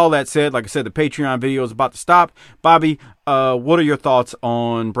 Now, with all that said, like I said, the Patreon video is about to stop. Bobby, what are your thoughts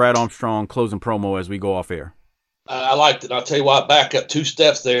on Brad Armstrong closing promo as we go off air? I liked it. I'll tell you why. I back up 2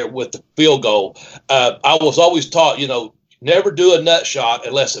 steps there with the field goal. I was always taught, you know, never do a nut shot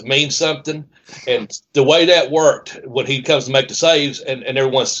unless it means something. And the way that worked when he comes to make the saves and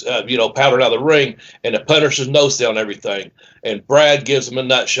everyone's, powdering out of the ring and the Punisher's no-sell and everything. And Brad gives him a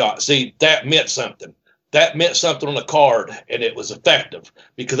nut shot. See, that meant something. That meant something on the card, and it was effective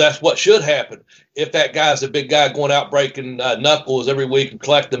because that's what should happen. If that guy's a big guy going out breaking knuckles every week and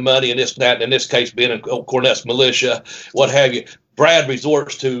collecting money and this and that, and in this case being in Cornette's militia, what have you, Brad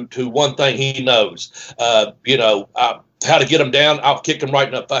resorts to one thing he knows. How to get him down, I'll kick him right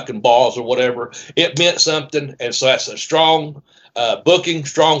in the fucking balls or whatever. It meant something, and so that's a strong booking,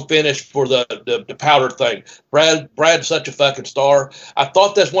 strong finish for the powder thing. Brad's such a fucking star. I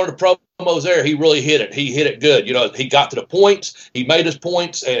thought that's one of the promos there. He really hit it. He hit it good. You know, he got to the points. He made his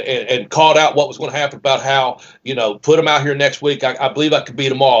points and called out what was going to happen about how, put him out here next week. I believe I could beat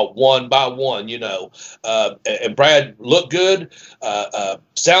them all one by one, and Brad looked good,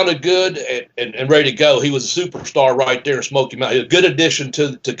 sounded good, and ready to go. He was a superstar right there in Smoky Mountain. He was a good addition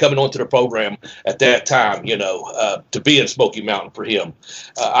to coming onto the program at that time, to be in Smoky Mountain for him.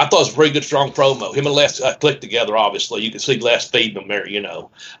 I thought it was a pretty good, strong promo. Him and Les clicked together, obviously. You can see Les feeding them there,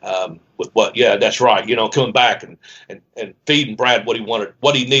 that's right. Coming back and feeding Brad what he wanted,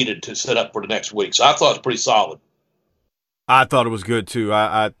 what he needed to set up for the next week. So I thought it was pretty solid. I thought it was good too.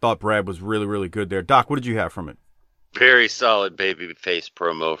 I thought Brad was really, really good there. Doc, what did you have from it? Very solid babyface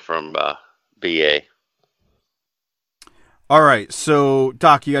promo from BA. All right. So,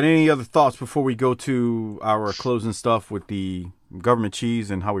 Doc, you got any other thoughts before we go to our closing stuff with the government cheese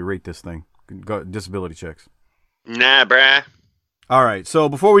and how we rate this thing? Disability checks. Nah, bruh. All right, so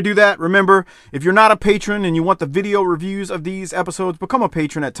before we do that, remember, if you're not a patron and you want the video reviews of these episodes, become a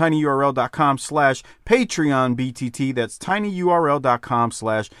patron at tinyurl.com/PatreonBTT. That's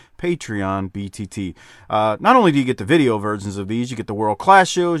tinyurl.com/PatreonBTT. Not only do you get the video versions of these, you get the world-class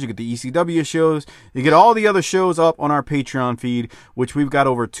shows, you get the ECW shows, you get all the other shows up on our Patreon feed, which we've got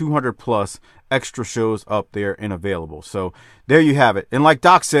over 200+ extra shows up there and available. So there you have it. And like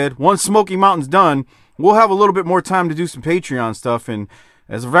Doc said, once Smoky Mountain's done, we'll have a little bit more time to do some Patreon stuff. And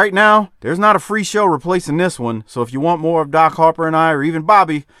as of right now, there's not a free show replacing this one. So if you want more of Doc Harper and I, or even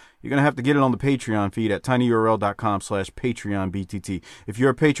Bobby, you're going to have to get it on the Patreon feed at tinyurl.com/PatreonBTT. If you're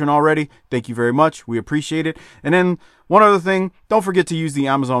a patron already, thank you very much. We appreciate it. And then one other thing, don't forget to use the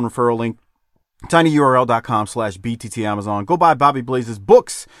Amazon referral link, tinyurl.com/BTT Amazon. Go buy Bobby Blaze's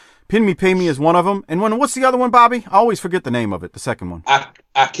books. Pin Me, Pay Me is one of them. And what's the other one, Bobby? I always forget the name of it, the second one.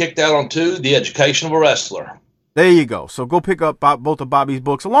 I kicked out on 2, The Education of a Wrestler. There you go. So go pick up both of Bobby's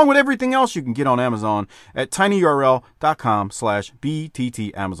books, along with everything else you can get on Amazon at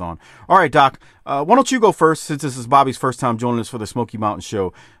tinyurl.com/BTT Amazon. All right, Doc, why don't you go first, since this is Bobby's first time joining us for the Smoky Mountain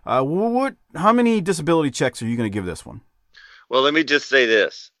Show. How many disability checks are you going to give this one? Well, let me just say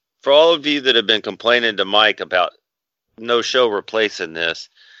this. For all of you that have been complaining to Mike about no show replacing this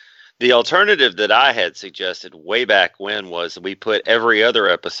The alternative that I had suggested way back when was we put every other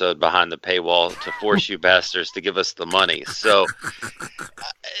episode behind the paywall to force you bastards to give us the money. So,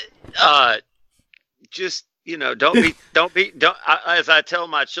 just, as I tell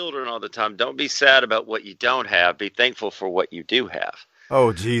my children all the time, don't be sad about what you don't have. Be thankful for what you do have.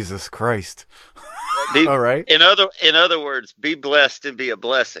 Oh, Jesus Christ. All right. In other words, be blessed and be a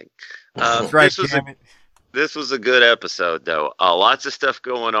blessing. That's right. This was a good episode, though. Lots of stuff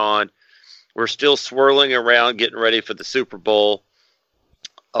going on. We're still swirling around, getting ready for the Super Bowl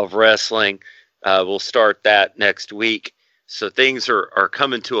of wrestling. We'll start that next week. So things are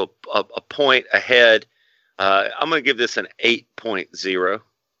coming to a point ahead. I'm going to give this an 8.0.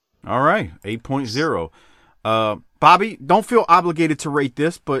 All right, 8.0. Bobby, don't feel obligated to rate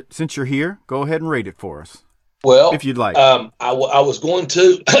this, but since you're here, go ahead and rate it for us. Well, if you'd like. I was going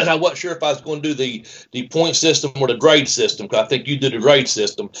to, and I wasn't sure if I was going to do the point system or the grade system, because I think you did the grade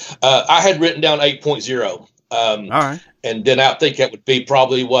system. I had written down 8.0. All right. And then I think that would be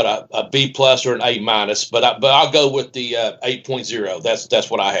probably a B plus or an A minus, but I'll go with the 8.0. That's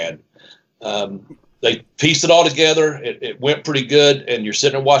what I had. They pieced it all together. It went pretty good, and you're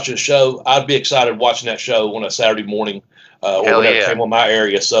sitting there watching a show. I'd be excited watching that show on a Saturday morning. Or whenever it came on my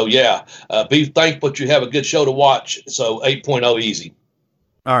area. So, be thankful you have a good show to watch. So, 8.0 easy.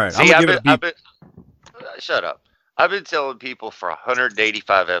 All right. See, shut up. I've been telling people for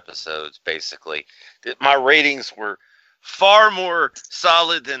 185 episodes, basically, that my ratings were far more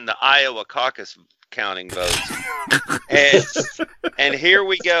solid than the Iowa caucus counting votes. and here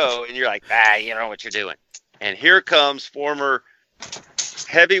we go. And you're like, you know what you're doing. And here comes former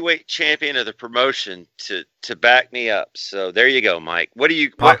heavyweight champion of the promotion to back me up. So there you go, Mike.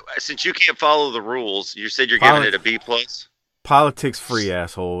 Since you can't follow the rules, you said you're giving it a B plus? Politics free,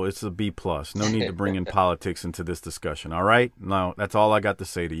 asshole. It's a B plus. No need to bring in politics into this discussion. All right. No, that's all I got to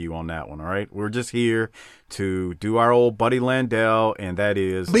say to you on that one. All right. We're just here to do our old Buddy Landell, and that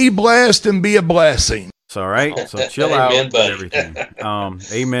is be blessed and be a blessing. All right, so chill out Amen, and buddy. everything.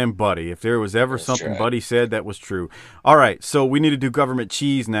 Amen, buddy. If there was ever That's something right. Buddy said that was true. All right, so we need to do government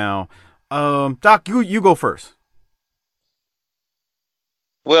cheese now. Doc, you go first.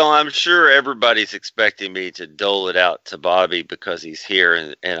 Well, I'm sure everybody's expecting me to dole it out to Bobby because he's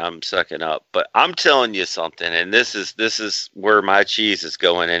here and I'm sucking up. But I'm telling you something, and this is where my cheese is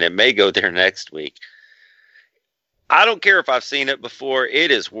going, and it may go there next week. I don't care if I've seen it before. It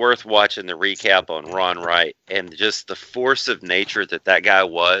is worth watching the recap on Ron Wright and just the force of nature that guy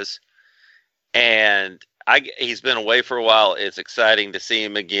was. And he's been away for a while. It's exciting to see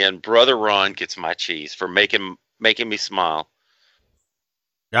him again. Brother Ron gets my cheese for making me smile.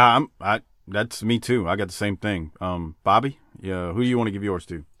 Yeah, that's me too. I got the same thing. Bobby, who do you want to give yours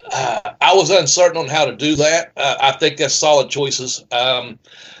to? I was uncertain on how to do that. I think that's solid choices.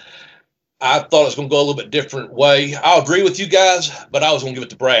 I thought it was going to go a little bit different way. I'll agree with you guys, but I was going to give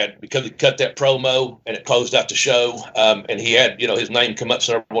it to Brad because he cut that promo and it closed out the show. And he had, his name come up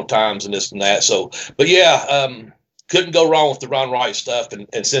several times and this and that. So, but couldn't go wrong with the Ron Wright stuff. And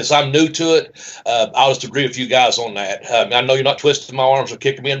since I'm new to it, I'll just agree with you guys on that. I know you're not twisting my arms or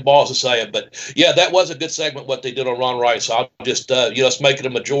kicking me in the balls to say it, but that was a good segment, what they did on Ron Wright. So I'll just, let's make it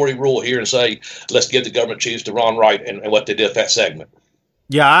a majority rule here and say, let's give the government cheese to Ron Wright and what they did with that segment.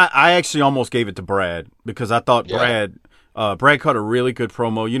 Yeah, I actually almost gave it to Brad because I thought Brad cut a really good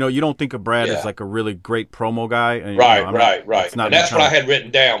promo. You don't think of Brad as like a really great promo guy. And, right. And that's what I had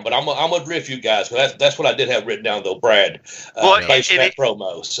written down, but I'm going to agree with you guys. That's what I did have written down, though, Brad, based on that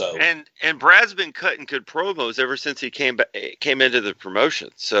promo. So. And Brad's been cutting good promos ever since he came into the promotion.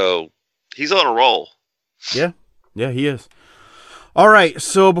 So he's on a roll. Yeah, he is. All right,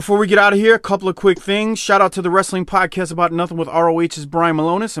 so before we get out of here, a couple of quick things. Shout out to the Wrestling Podcast About Nothing with ROH's Brian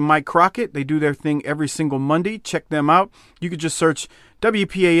Malonis and Mike Crockett. They do their thing every single Monday. Check them out. You could just search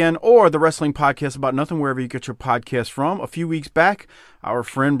WPAN or the Wrestling Podcast About Nothing, wherever you get your podcast from. A few weeks back, our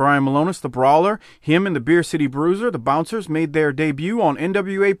friend Brian Malonis, the Brawler, him and the Beer City Bruiser, the Bouncers, made their debut on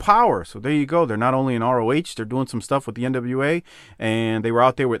NWA Power. So there you go. They're not only in ROH, they're doing some stuff with the NWA, and they were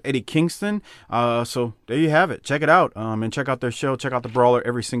out there with Eddie Kingston. So there you have it. Check it out, and check out their show. Check out the Brawler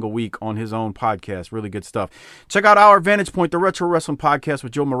every single week on his own podcast. Really good stuff. Check out our Vantage Point, the Retro Wrestling Podcast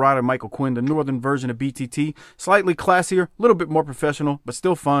with Joe Murata and Michael Quinn, the northern version of BTT. Slightly classier, a little bit more professional, but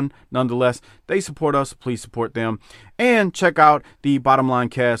still fun nonetheless. They support us. Please support them. And check out the Bottom Line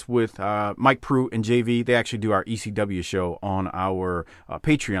Cast with Mike Pruitt and JV. They actually do our ECW show on our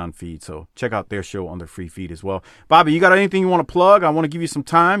Patreon feed, so check out their show on their free feed as well. Bobby, you got anything you want to plug? I want to give you some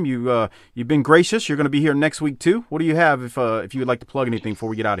time. You've been gracious. You're going to be here next week too. What do you have if you would like to plug anything before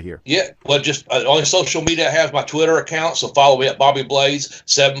we get out of here? Yeah, well, just on social media, I have my Twitter account, so follow me at Bobby Blaze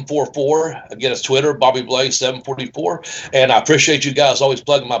 744. Again, it's Twitter, Bobby Blaze 744. And I appreciate you guys always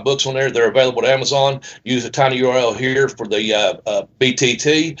plugging my books on there. They're available to Amazon. Use a tiny URL here for the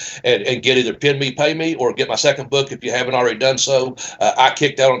BTT and get either Pin Me, Pay Me, or get my second book if you haven't already done so. I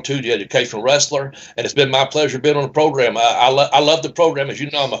kicked out on Tuesday, Educational Wrestler, and it's been my pleasure being on the program. I love the program. As you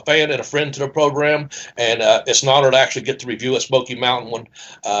know, I'm a fan and a friend to the program, and it's an honor to actually get to review a Smoky Mountain one,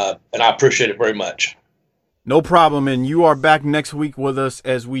 and I appreciate it very much. No problem, and you are back next week with us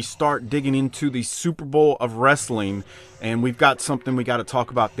as we start digging into the Super Bowl of wrestling, and we've got something we got to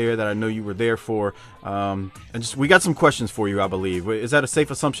talk about there that I know you were there for, and we got some questions for you, I believe. Is that a safe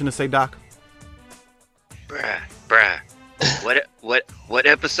assumption to say, Doc? Bruh, what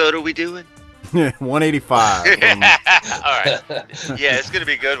episode are we doing? 185. All right, yeah, it's gonna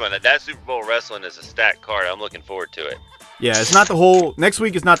be a good one. That Super Bowl wrestling is a stacked card. I'm looking forward to it. Yeah, it's not the whole, next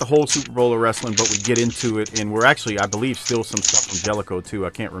week is not the whole Super Bowl of wrestling, but we get into it, and we're actually, I believe, still some stuff from Jellicoe, too.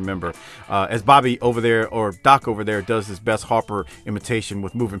 I can't remember. As Bobby over there, or Doc over there, does his best Harper imitation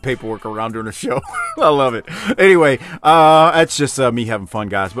with moving paperwork around during the show. I love it. Anyway, that's just me having fun,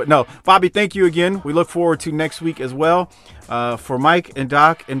 guys. But no, Bobby, thank you again. We look forward to next week as well. For Mike and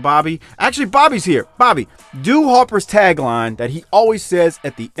Doc and Bobby. Actually, Bobby's here. Bobby, do Harper's tagline that he always says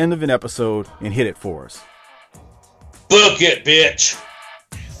at the end of an episode and hit it for us. Book it, bitch.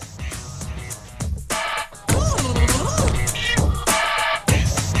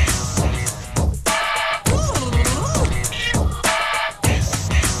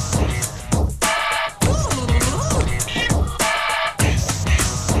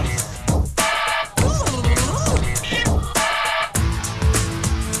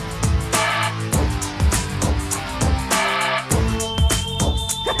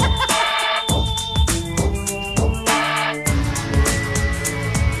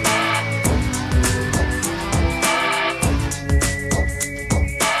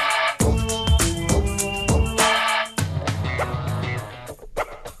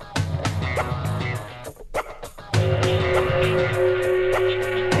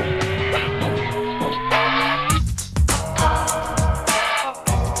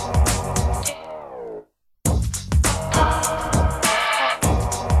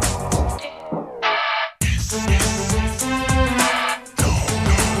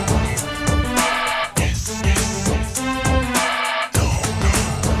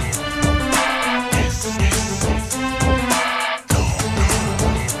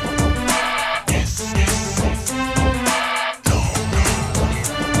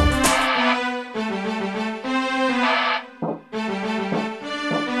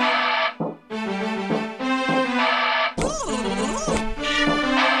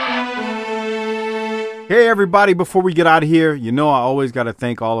 Hey, everybody, before we get out of here, you know I always got to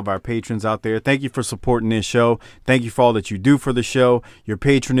thank all of our patrons out there. Thank you for supporting this show. Thank you for all that you do for the show. Your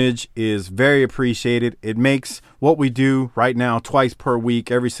patronage is very appreciated. It makes what we do right now twice per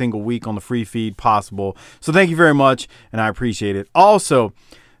week, every single week on the free feed possible. So thank you very much, and I appreciate it. Also,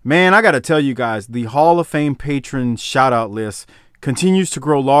 man, I got to tell you guys, the Hall of Fame patron shout-out list continues to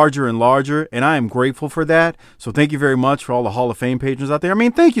grow larger and larger, and I am grateful for that. So thank you very much for all the Hall of Fame patrons out there. I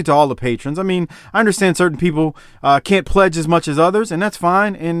mean, thank you to all the patrons. I mean, I understand certain people can't pledge as much as others, and that's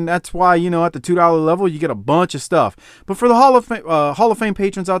fine. And that's why, you know, at the $2 level, you get a bunch of stuff. But for the Hall of Fame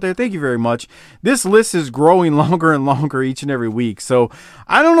patrons out there, thank you very much. This list is growing longer and longer each and every week. So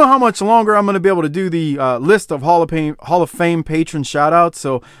I don't know how much longer I'm going to be able to do the list of Hall of Fame patron shout-outs.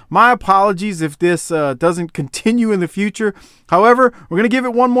 So my apologies if this doesn't continue in the future. However, we're going to give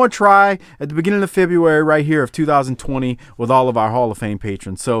it one more try at the beginning of February right here of 2020 with all of our Hall of Fame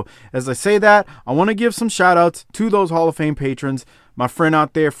patrons. So as I say that, I want to give some shout outs to those Hall of Fame patrons. My friend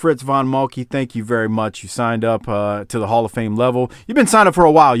out there, Fritz Von Mulkey, thank you very much. You signed up to the Hall of Fame level. You've been signed up for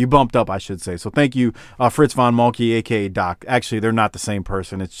a while. You bumped up, I should say. So thank you, Fritz Von Mulkey, a.k.a. Doc. Actually, they're not the same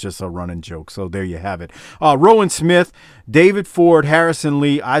person. It's just a running joke. So there you have it. Rowan Smith, David Ford, Harrison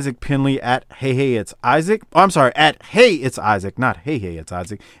Lee, Isaac Pinley at Hey It's Isaac. Oh, I'm sorry, at Hey It's Isaac, not Hey It's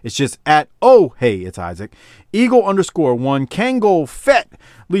Isaac. It's just at Oh Hey It's Isaac. Eagle_1, Kangol Fett,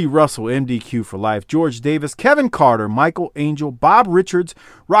 Lee Russell, MDQ for life, George Davis, Kevin Carter, Michael Angel, Bob Richards,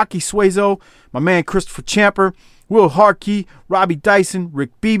 Rocky Suezo, my man Christopher Champer, Will Harkey, Robbie Dyson, Rick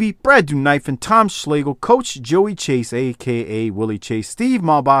Beebe, Brad Dunifin, Tom Schlegel, Coach Joey Chase, a.k.a. Willie Chase, Steve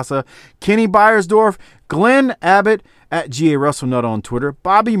Malbasa, Kenny Beiersdorf, Glenn Abbott, at GA WrestleNut on Twitter.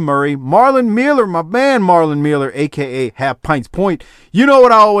 Bobby Murray, Marlon Miller, my man Marlon Miller, a.k.a. Half Pints Point. You know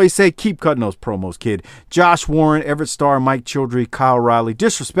what I always say, keep cutting those promos, kid. Josh Warren, Everett Starr, Mike Childrey, Kyle Riley,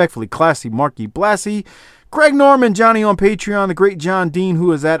 Disrespectfully Classy, Marky Blassie, Greg Norman, Johnny on Patreon, the great John Dean,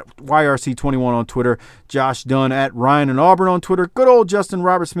 who is at YRC21 on Twitter, Josh Dunn at Ryan and Auburn on Twitter, good old Justin,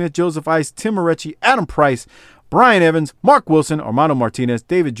 Robert Smith, Joseph Ice, Tim Morecci, Adam Price, Brian Evans, Mark Wilson, Armando Martinez,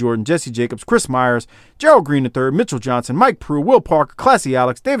 David Jordan, Jesse Jacobs, Chris Myers, Gerald Green III, Mitchell Johnson, Mike Prue, Will Parker, Classy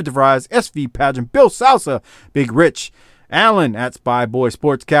Alex, David DeVries, SV Pageant, Bill Salsa, Big Rich, Allen at Spy Boy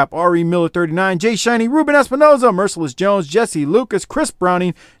Sports Cap, R.E. Miller 39, Jay Shiny, Ruben Espinoza, Merciless Jones, Jesse Lucas, Chris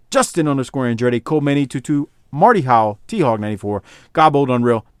Browning, Justin _Andretti, Cole Manny 22, Marty Howell, T-Hog 94, Gobbled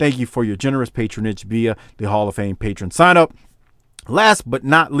Unreal. Thank you for your generous patronage via the Hall of Fame patron sign up. Last but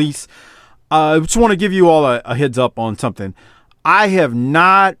not least, I just want to give you all a heads up on something. I have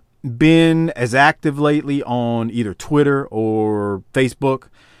not been as active lately on either Twitter or Facebook.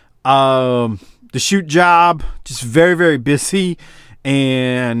 The shoot job, just very, very busy,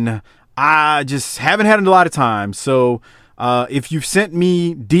 and I just haven't had a lot of time. So if you've sent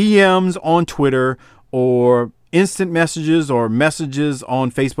me DMs on Twitter or instant messages or messages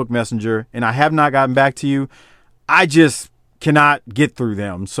on Facebook Messenger and I have not gotten back to you, I just cannot get through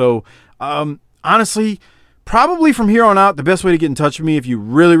them. So honestly, probably from here on out, the best way to get in touch with me, if you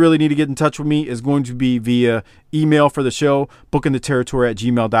really, really need to get in touch with me, is going to be via email for the show,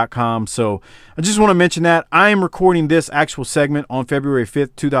 bookingtheterritory@gmail.com. So I just want to mention that I am recording this actual segment on February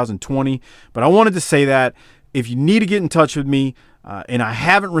 5th, 2020. But I wanted to say that if you need to get in touch with me and I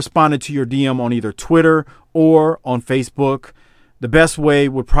haven't responded to your DM on either Twitter or on Facebook, the best way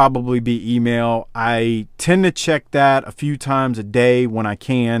would probably be email. I tend to check that a few times a day when I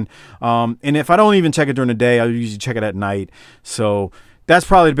can. And if I don't even check it during the day, I usually check it at night. So that's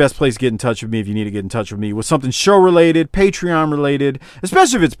probably the best place to get in touch with me if you need to get in touch with me with something show-related, Patreon-related,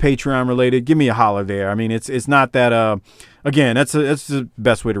 especially if it's Patreon-related. Give me a holler there. I mean, it's not that... Again, that's the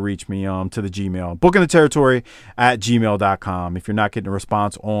best way to reach me to the Gmail. bookingtheterritory@gmail.com if you're not getting a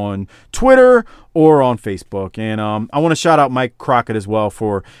response on Twitter or on Facebook. And I want to shout out Mike Crockett as well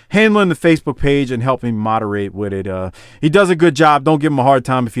for handling the Facebook page and helping moderate with it. He does a good job. Don't give him a hard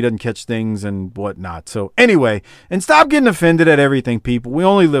time if he doesn't catch things and whatnot. So anyway, and stop getting offended at everything, people. We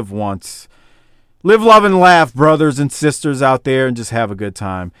only live once. Live, love, and laugh, brothers and sisters out there, and just have a good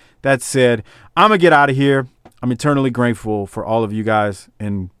time. That said, I'm going to get out of here. I'm eternally grateful for all of you guys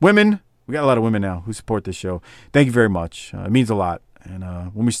and women. We got a lot of women now who support this show. Thank you very much. It means a lot. And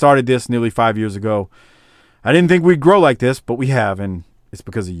when we started this nearly 5 years ago, I didn't think we'd grow like this, but we have, and it's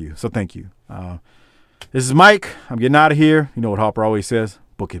because of you. So thank you. This is Mike. I'm getting out of here. You know what Harper always says.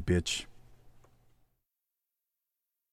 Book it, bitch.